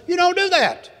us, you don't do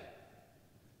that.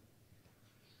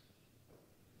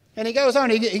 And he goes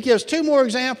on, he gives two more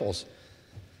examples.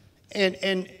 And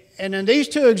in these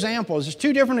two examples, there's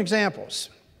two different examples.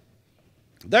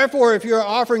 Therefore, if you're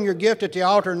offering your gift at the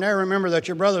altar and there remember that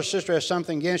your brother or sister has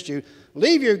something against you,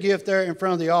 leave your gift there in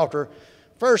front of the altar.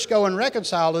 First go and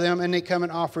reconcile to them, and then come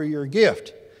and offer your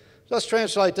gift. Let's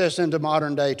translate this into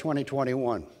modern day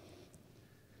 2021.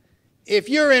 If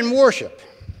you're in worship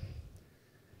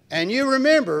and you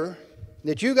remember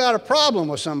that you got a problem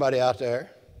with somebody out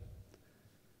there,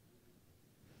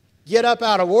 get up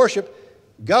out of worship,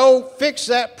 go fix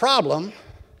that problem,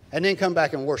 and then come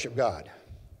back and worship God.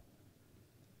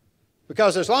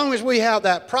 Because as long as we have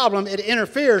that problem, it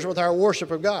interferes with our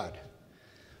worship of God.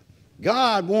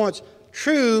 God wants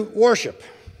true worship.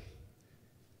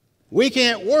 We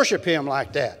can't worship him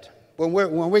like that.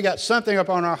 When we got something up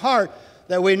on our heart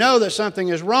that we know that something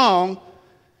is wrong,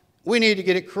 we need to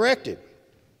get it corrected.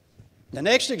 The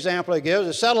next example he gives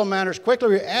is settle matters quickly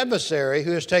with your adversary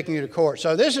who is taking you to court.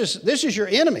 So this is your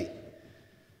enemy.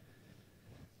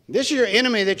 This is your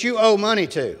enemy that you owe money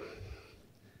to.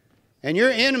 And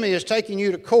your enemy is taking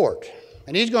you to court.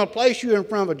 And he's going to place you in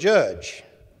front of a judge.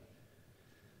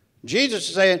 Jesus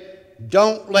is saying,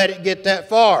 don't let it get that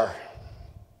far.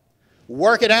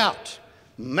 Work it out.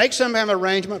 Make some kind of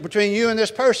arrangement between you and this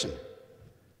person.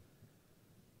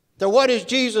 So what is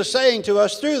Jesus saying to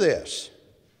us through this?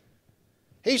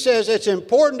 He says it's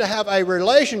important to have a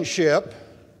relationship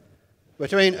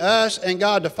between us and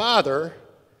God the Father.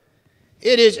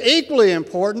 It is equally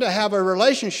important to have a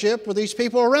relationship with these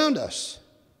people around us.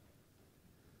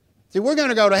 See, we're going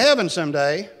to go to heaven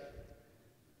someday,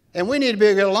 and we need to be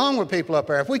able to get along with people up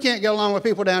there. If we can't get along with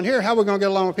people down here, how are we going to get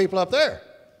along with people up there?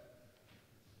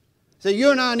 See,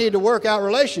 you and I need to work out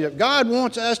relationship. God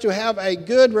wants us to have a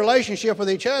good relationship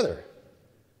with each other.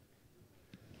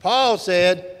 Paul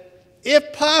said,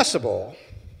 if possible,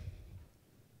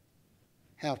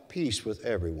 have peace with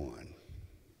everyone.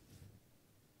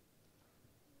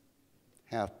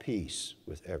 Have peace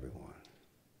with everyone.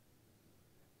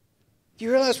 Do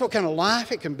you realize what kind of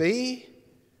life it can be?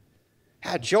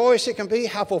 How joyous it can be,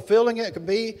 how fulfilling it can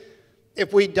be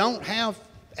if we don't have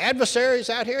adversaries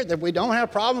out here, that we don't have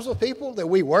problems with people that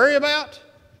we worry about?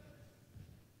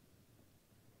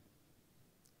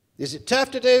 Is it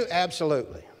tough to do?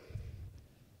 Absolutely.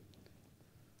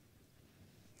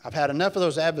 I've had enough of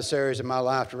those adversaries in my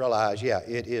life to realize, yeah,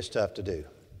 it is tough to do.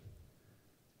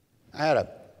 I had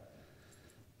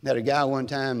a guy one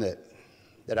time that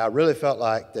I really felt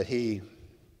like that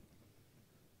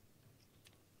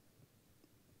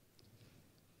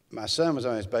my son was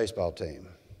on his baseball team.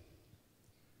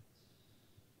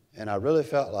 And I really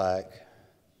felt like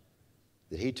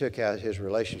that he took out his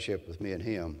relationship with me and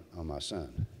him on my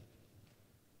son.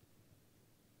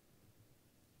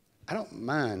 I don't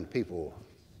mind people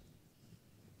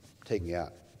taking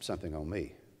out something on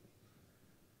me.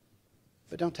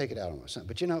 But don't take it out on my son.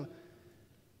 But you know,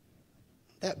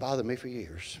 that bothered me for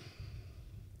years.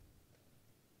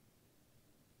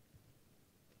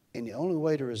 And the only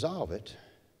way to resolve it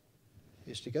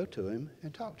is to go to him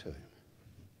and talk to him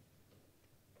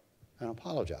and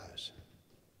apologize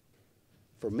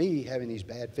for me having these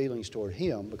bad feelings toward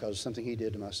him because of something he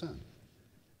did to my son.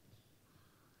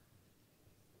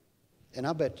 And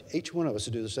I bet each one of us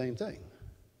would do the same thing.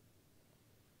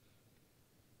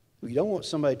 We don't want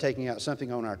somebody taking out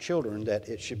something on our children that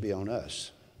it should be on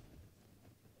us.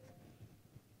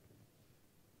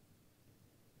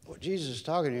 What Jesus is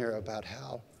talking here about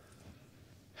how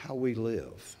we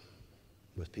live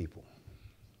with people.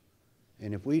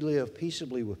 And if we live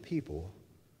peaceably with people,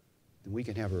 then we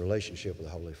can have a relationship with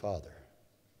the Holy Father.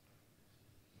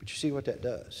 But you see what that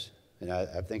does. And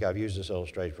I think I've used this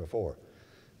illustration before.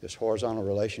 This horizontal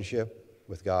relationship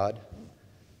with God,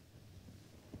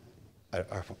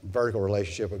 a vertical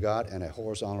relationship with God, and a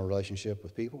horizontal relationship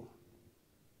with people,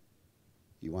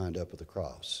 you wind up with a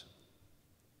cross.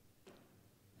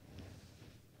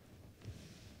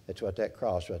 That's what that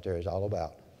cross right there is all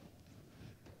about.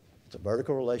 It's a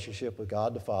vertical relationship with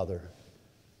God the Father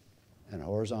and a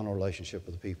horizontal relationship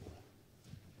with the people.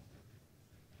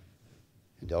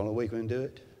 And the only way we can do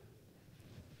it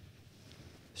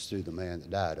is through the man that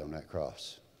died on that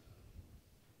cross.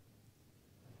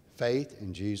 Faith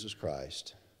in Jesus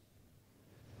Christ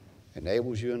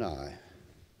enables you and I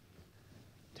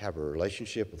to have a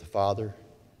relationship with the Father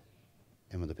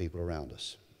and with the people around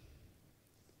us.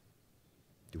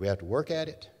 Do we have to work at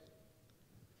it?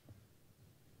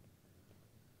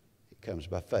 It comes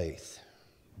by faith,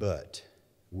 but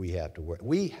we have to work.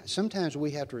 Sometimes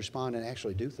we have to respond and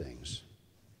actually do things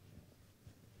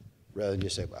rather than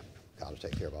just say, well, God will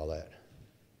take care of all that.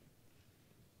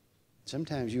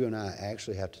 Sometimes you and I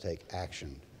actually have to take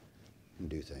action and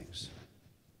do things.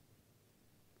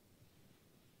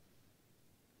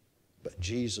 But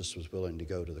Jesus was willing to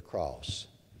go to the cross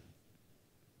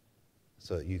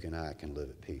so that you and I can live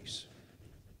at peace.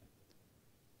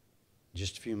 In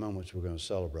just a few moments, we're going to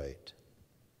celebrate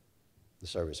the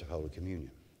service of Holy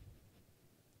Communion.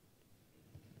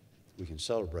 We can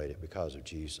celebrate it because of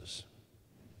Jesus,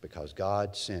 because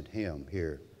God sent him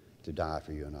here to die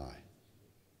for you and I.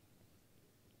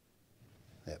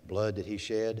 That blood that he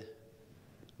shed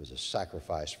was a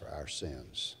sacrifice for our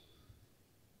sins.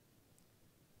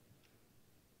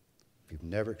 If you've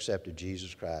never accepted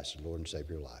Jesus Christ as Lord and Savior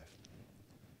of your life,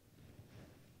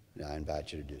 I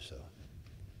invite you to do so.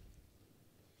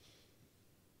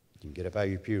 You can get up out of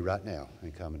your pew right now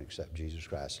and come and accept Jesus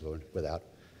Christ, Lord, without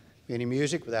any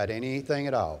music, without anything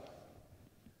at all.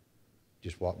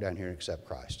 Just walk down here and accept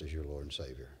Christ as your Lord and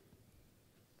Savior.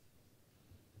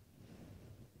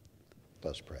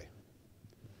 Let's pray.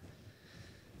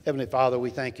 Heavenly Father, we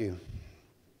thank you.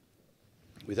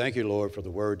 We thank you, Lord, for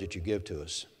the word that you give to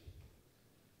us.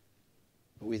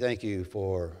 We thank you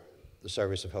for the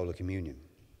service of Holy Communion.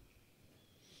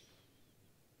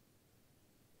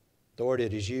 Lord,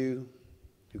 it is you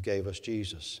who gave us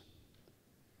Jesus.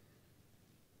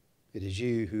 It is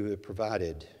you who have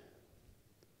provided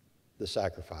the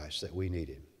sacrifice that we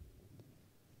needed,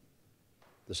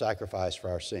 the sacrifice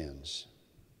for our sins,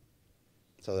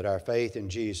 so that our faith in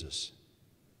Jesus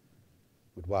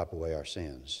would wipe away our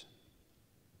sins.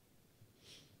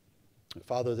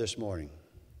 Father, this morning,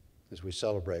 as we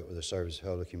celebrate with the service of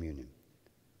Holy Communion,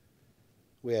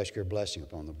 we ask your blessing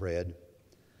upon the bread,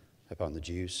 upon the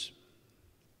juice.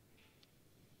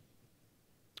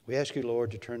 We ask you,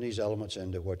 Lord, to turn these elements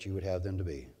into what you would have them to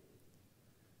be,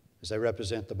 as they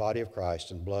represent the body of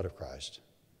Christ and the blood of Christ.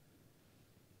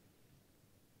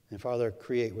 And Father,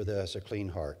 create with us a clean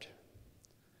heart,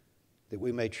 that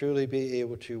we may truly be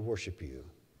able to worship you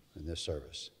in this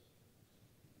service.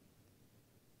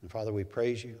 And Father, we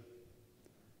praise you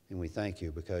and we thank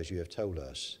you because you have told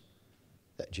us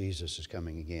that Jesus is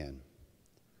coming again.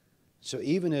 So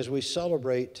even as we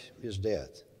celebrate his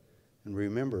death and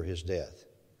remember his death,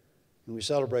 and we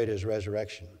celebrate his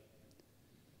resurrection,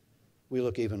 we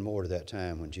look even more to that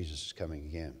time when Jesus is coming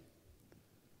again.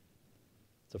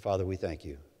 So, Father, we thank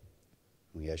you.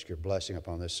 We ask your blessing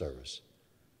upon this service.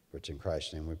 For it's in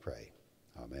Christ's name we pray.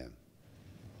 Amen.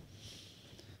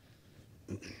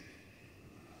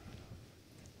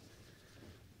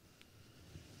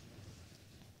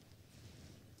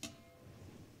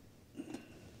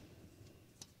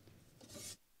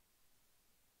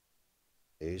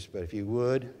 But if you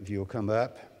will come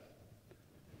up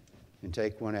and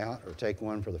take one out or take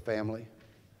one for the family,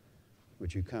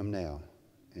 would you come now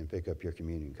and pick up your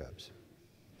communion cups?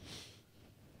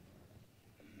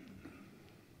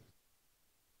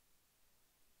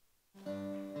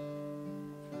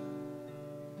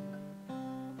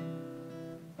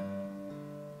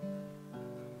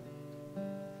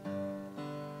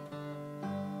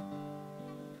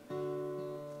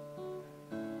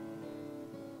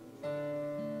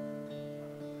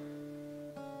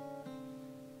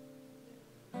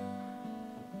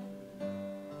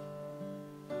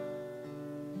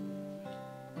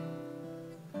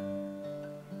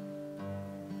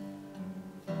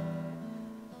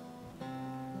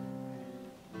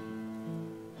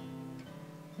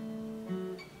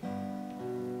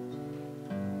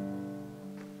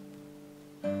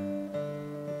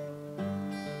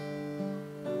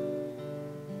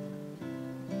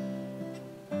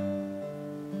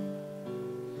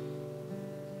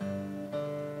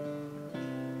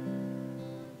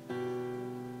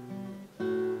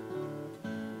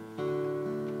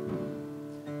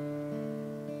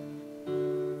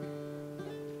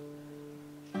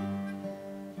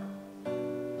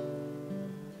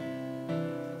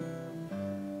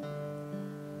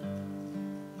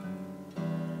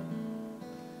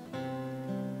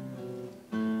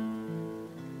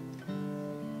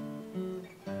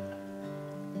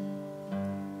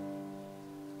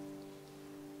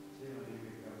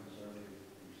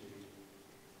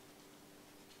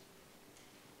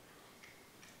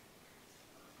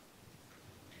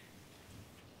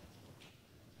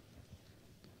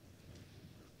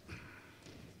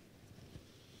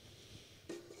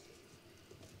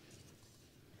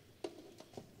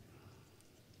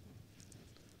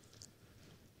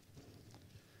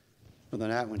 On the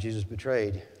night when Jesus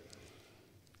betrayed,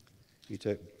 he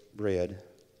took bread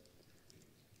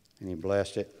and he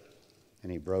blessed it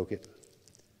and he broke it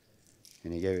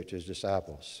and he gave it to his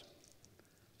disciples.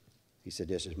 He said,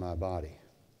 "This is my body.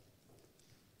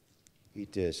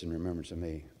 Eat this in remembrance of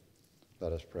me."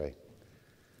 Let us pray.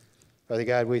 Father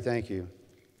God, we thank you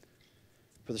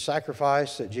for the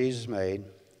sacrifice that Jesus made,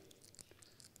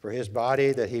 for his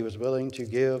body that he was willing to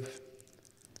give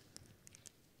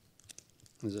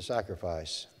as a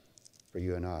sacrifice for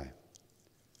you and I.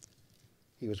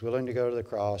 He was willing to go to the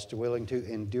cross, willing to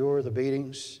endure the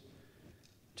beatings,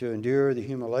 to endure the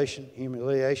humiliation,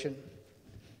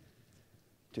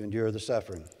 to endure the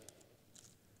suffering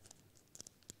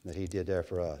that he did there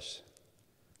for us.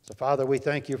 So, Father, we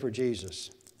thank you for Jesus,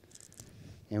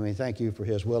 and we thank you for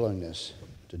his willingness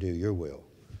to do your will.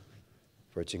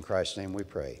 For it's in Christ's name we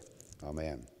pray.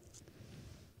 Amen.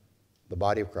 The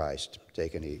body of Christ,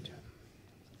 take and eat.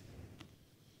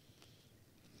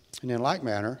 And in like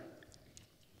manner,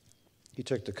 he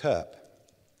took the cup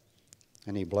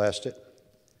and he blessed it.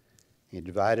 He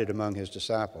divided among his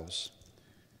disciples.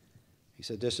 He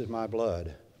said, "This is my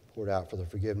blood poured out for the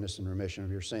forgiveness and remission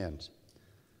of your sins."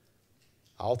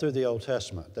 All through the Old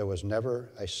Testament, there was never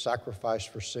a sacrifice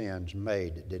for sins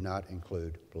made that did not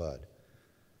include blood.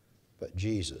 But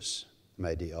Jesus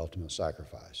made the ultimate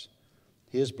sacrifice.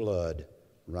 His blood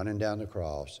running down the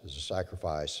cross is a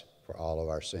sacrifice for all of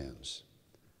our sins.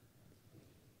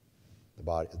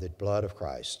 The blood of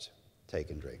Christ, take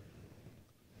and drink.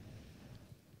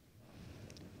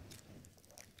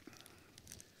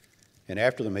 And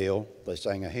after the meal, they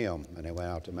sang a hymn, and they went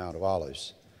out to Mount of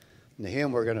Olives. And the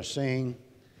hymn we're going to sing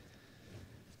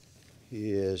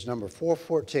is number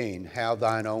 414, "Have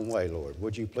Thine Own Way, Lord."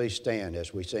 Would you please stand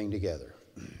as we sing together?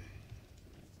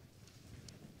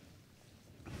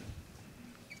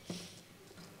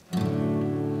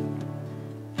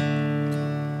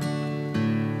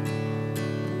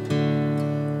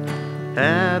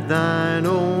 Have thine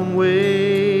own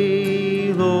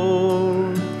way,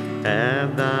 Lord,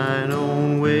 have thine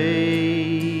own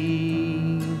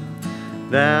way.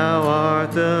 Thou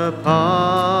art the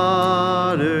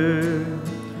potter,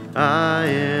 I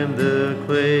am the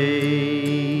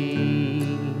clay.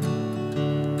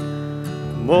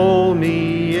 Mold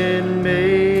me and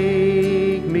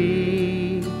make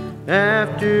me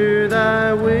after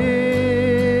thy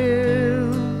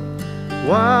will,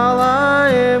 while I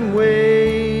am waiting,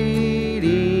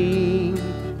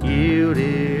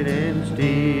 yielded and still.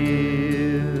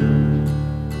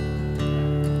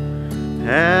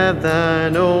 Have Have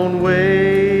thine own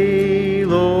way,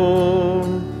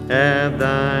 Lord, have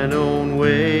thine own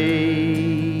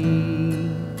way.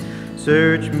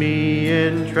 Search me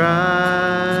and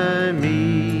try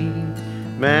me,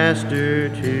 Master,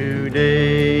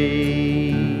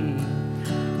 today.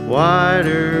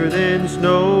 Whiter than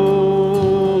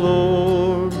snow,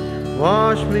 Lord,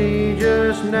 wash me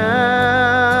just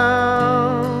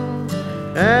now,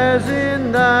 as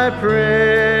in thy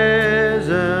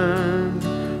presence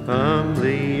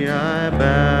humbly I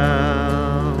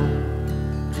bow.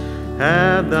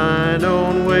 Have thine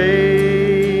own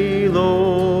way,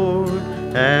 Lord,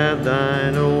 have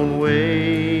thine own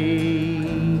way.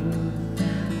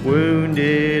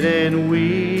 Wounded and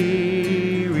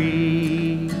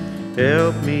weary,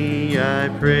 help me, I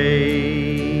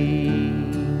pray.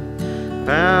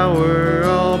 Power,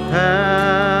 all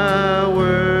power,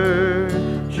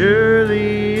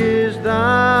 surely is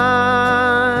thine.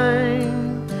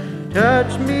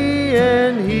 Touch me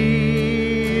and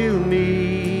heal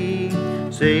me,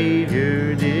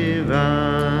 Savior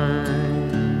divine.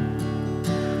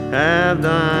 Have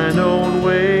thine own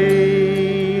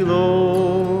way,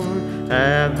 Lord,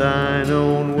 have thine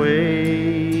own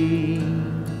way.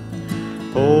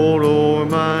 Hold o'er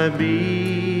my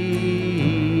being,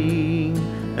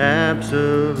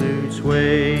 absolute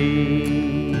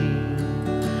sway.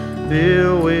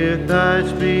 Fill with thy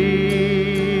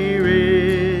spirit,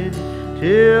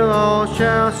 till all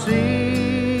shall see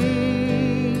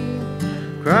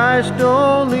Christ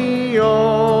only,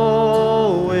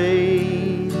 always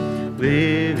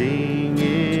living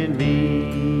in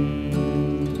me.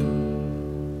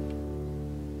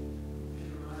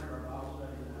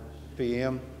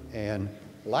 p.m. And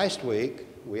last week,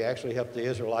 we actually helped the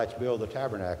Israelites build the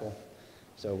tabernacle.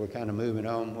 So we're kind of moving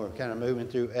on. We're kind of moving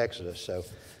through Exodus. So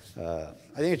I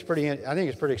think it's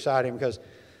pretty exciting because,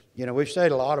 you know, we've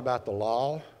studied a lot about the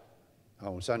law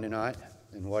on Sunday night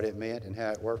and what it meant and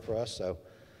how it worked for us. So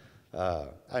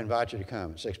I invite you to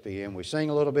come at 6 p.m. We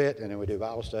sing a little bit, and then we do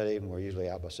Bible study, and we're usually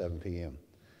out by 7 p.m.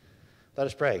 Let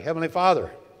us pray. Heavenly Father,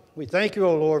 we thank you,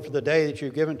 O Lord, for the day that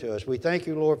you've given to us. We thank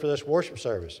you, Lord, for this worship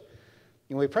service.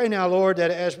 And we pray now, Lord,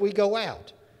 that as we go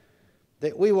out,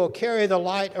 that we will carry the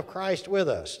light of Christ with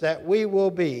us, that we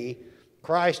will be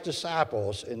Christ's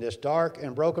disciples in this dark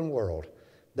and broken world,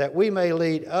 that we may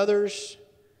lead others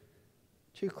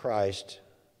to Christ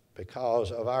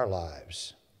because of our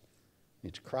lives.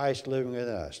 It's Christ living in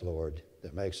us, Lord,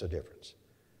 that makes a difference.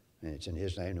 And it's in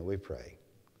his name that we pray.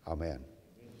 Amen.